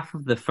though, half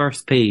of the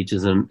first page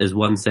is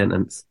one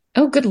sentence.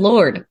 Oh, good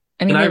Lord.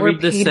 I mean, Can I they were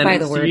read this paid by sentence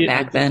the to word you? I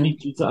back just then.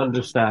 need you to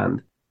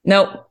understand.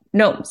 No,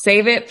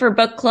 save it for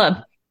book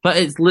club. But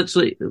it's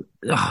literally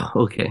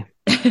okay.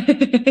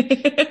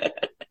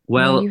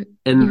 Well, No,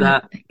 in you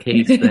that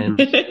case, then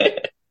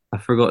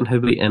I've forgotten how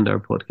we end our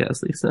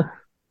podcast, Lisa.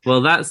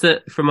 Well, that's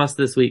it from us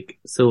this week.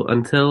 So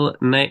until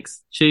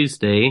next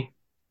Tuesday,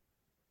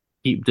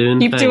 keep doing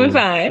Keep fine. doing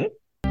fine.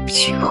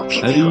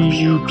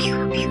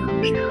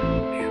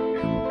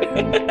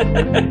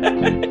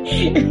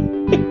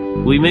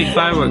 We make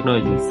firework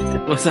noises.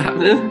 What's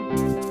happening?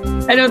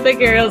 I don't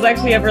think Ariel's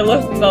actually ever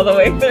listened all the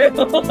way through.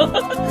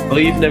 Oh,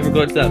 you've never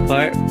got to that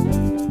part?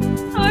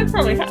 Oh, I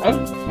probably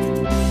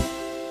have.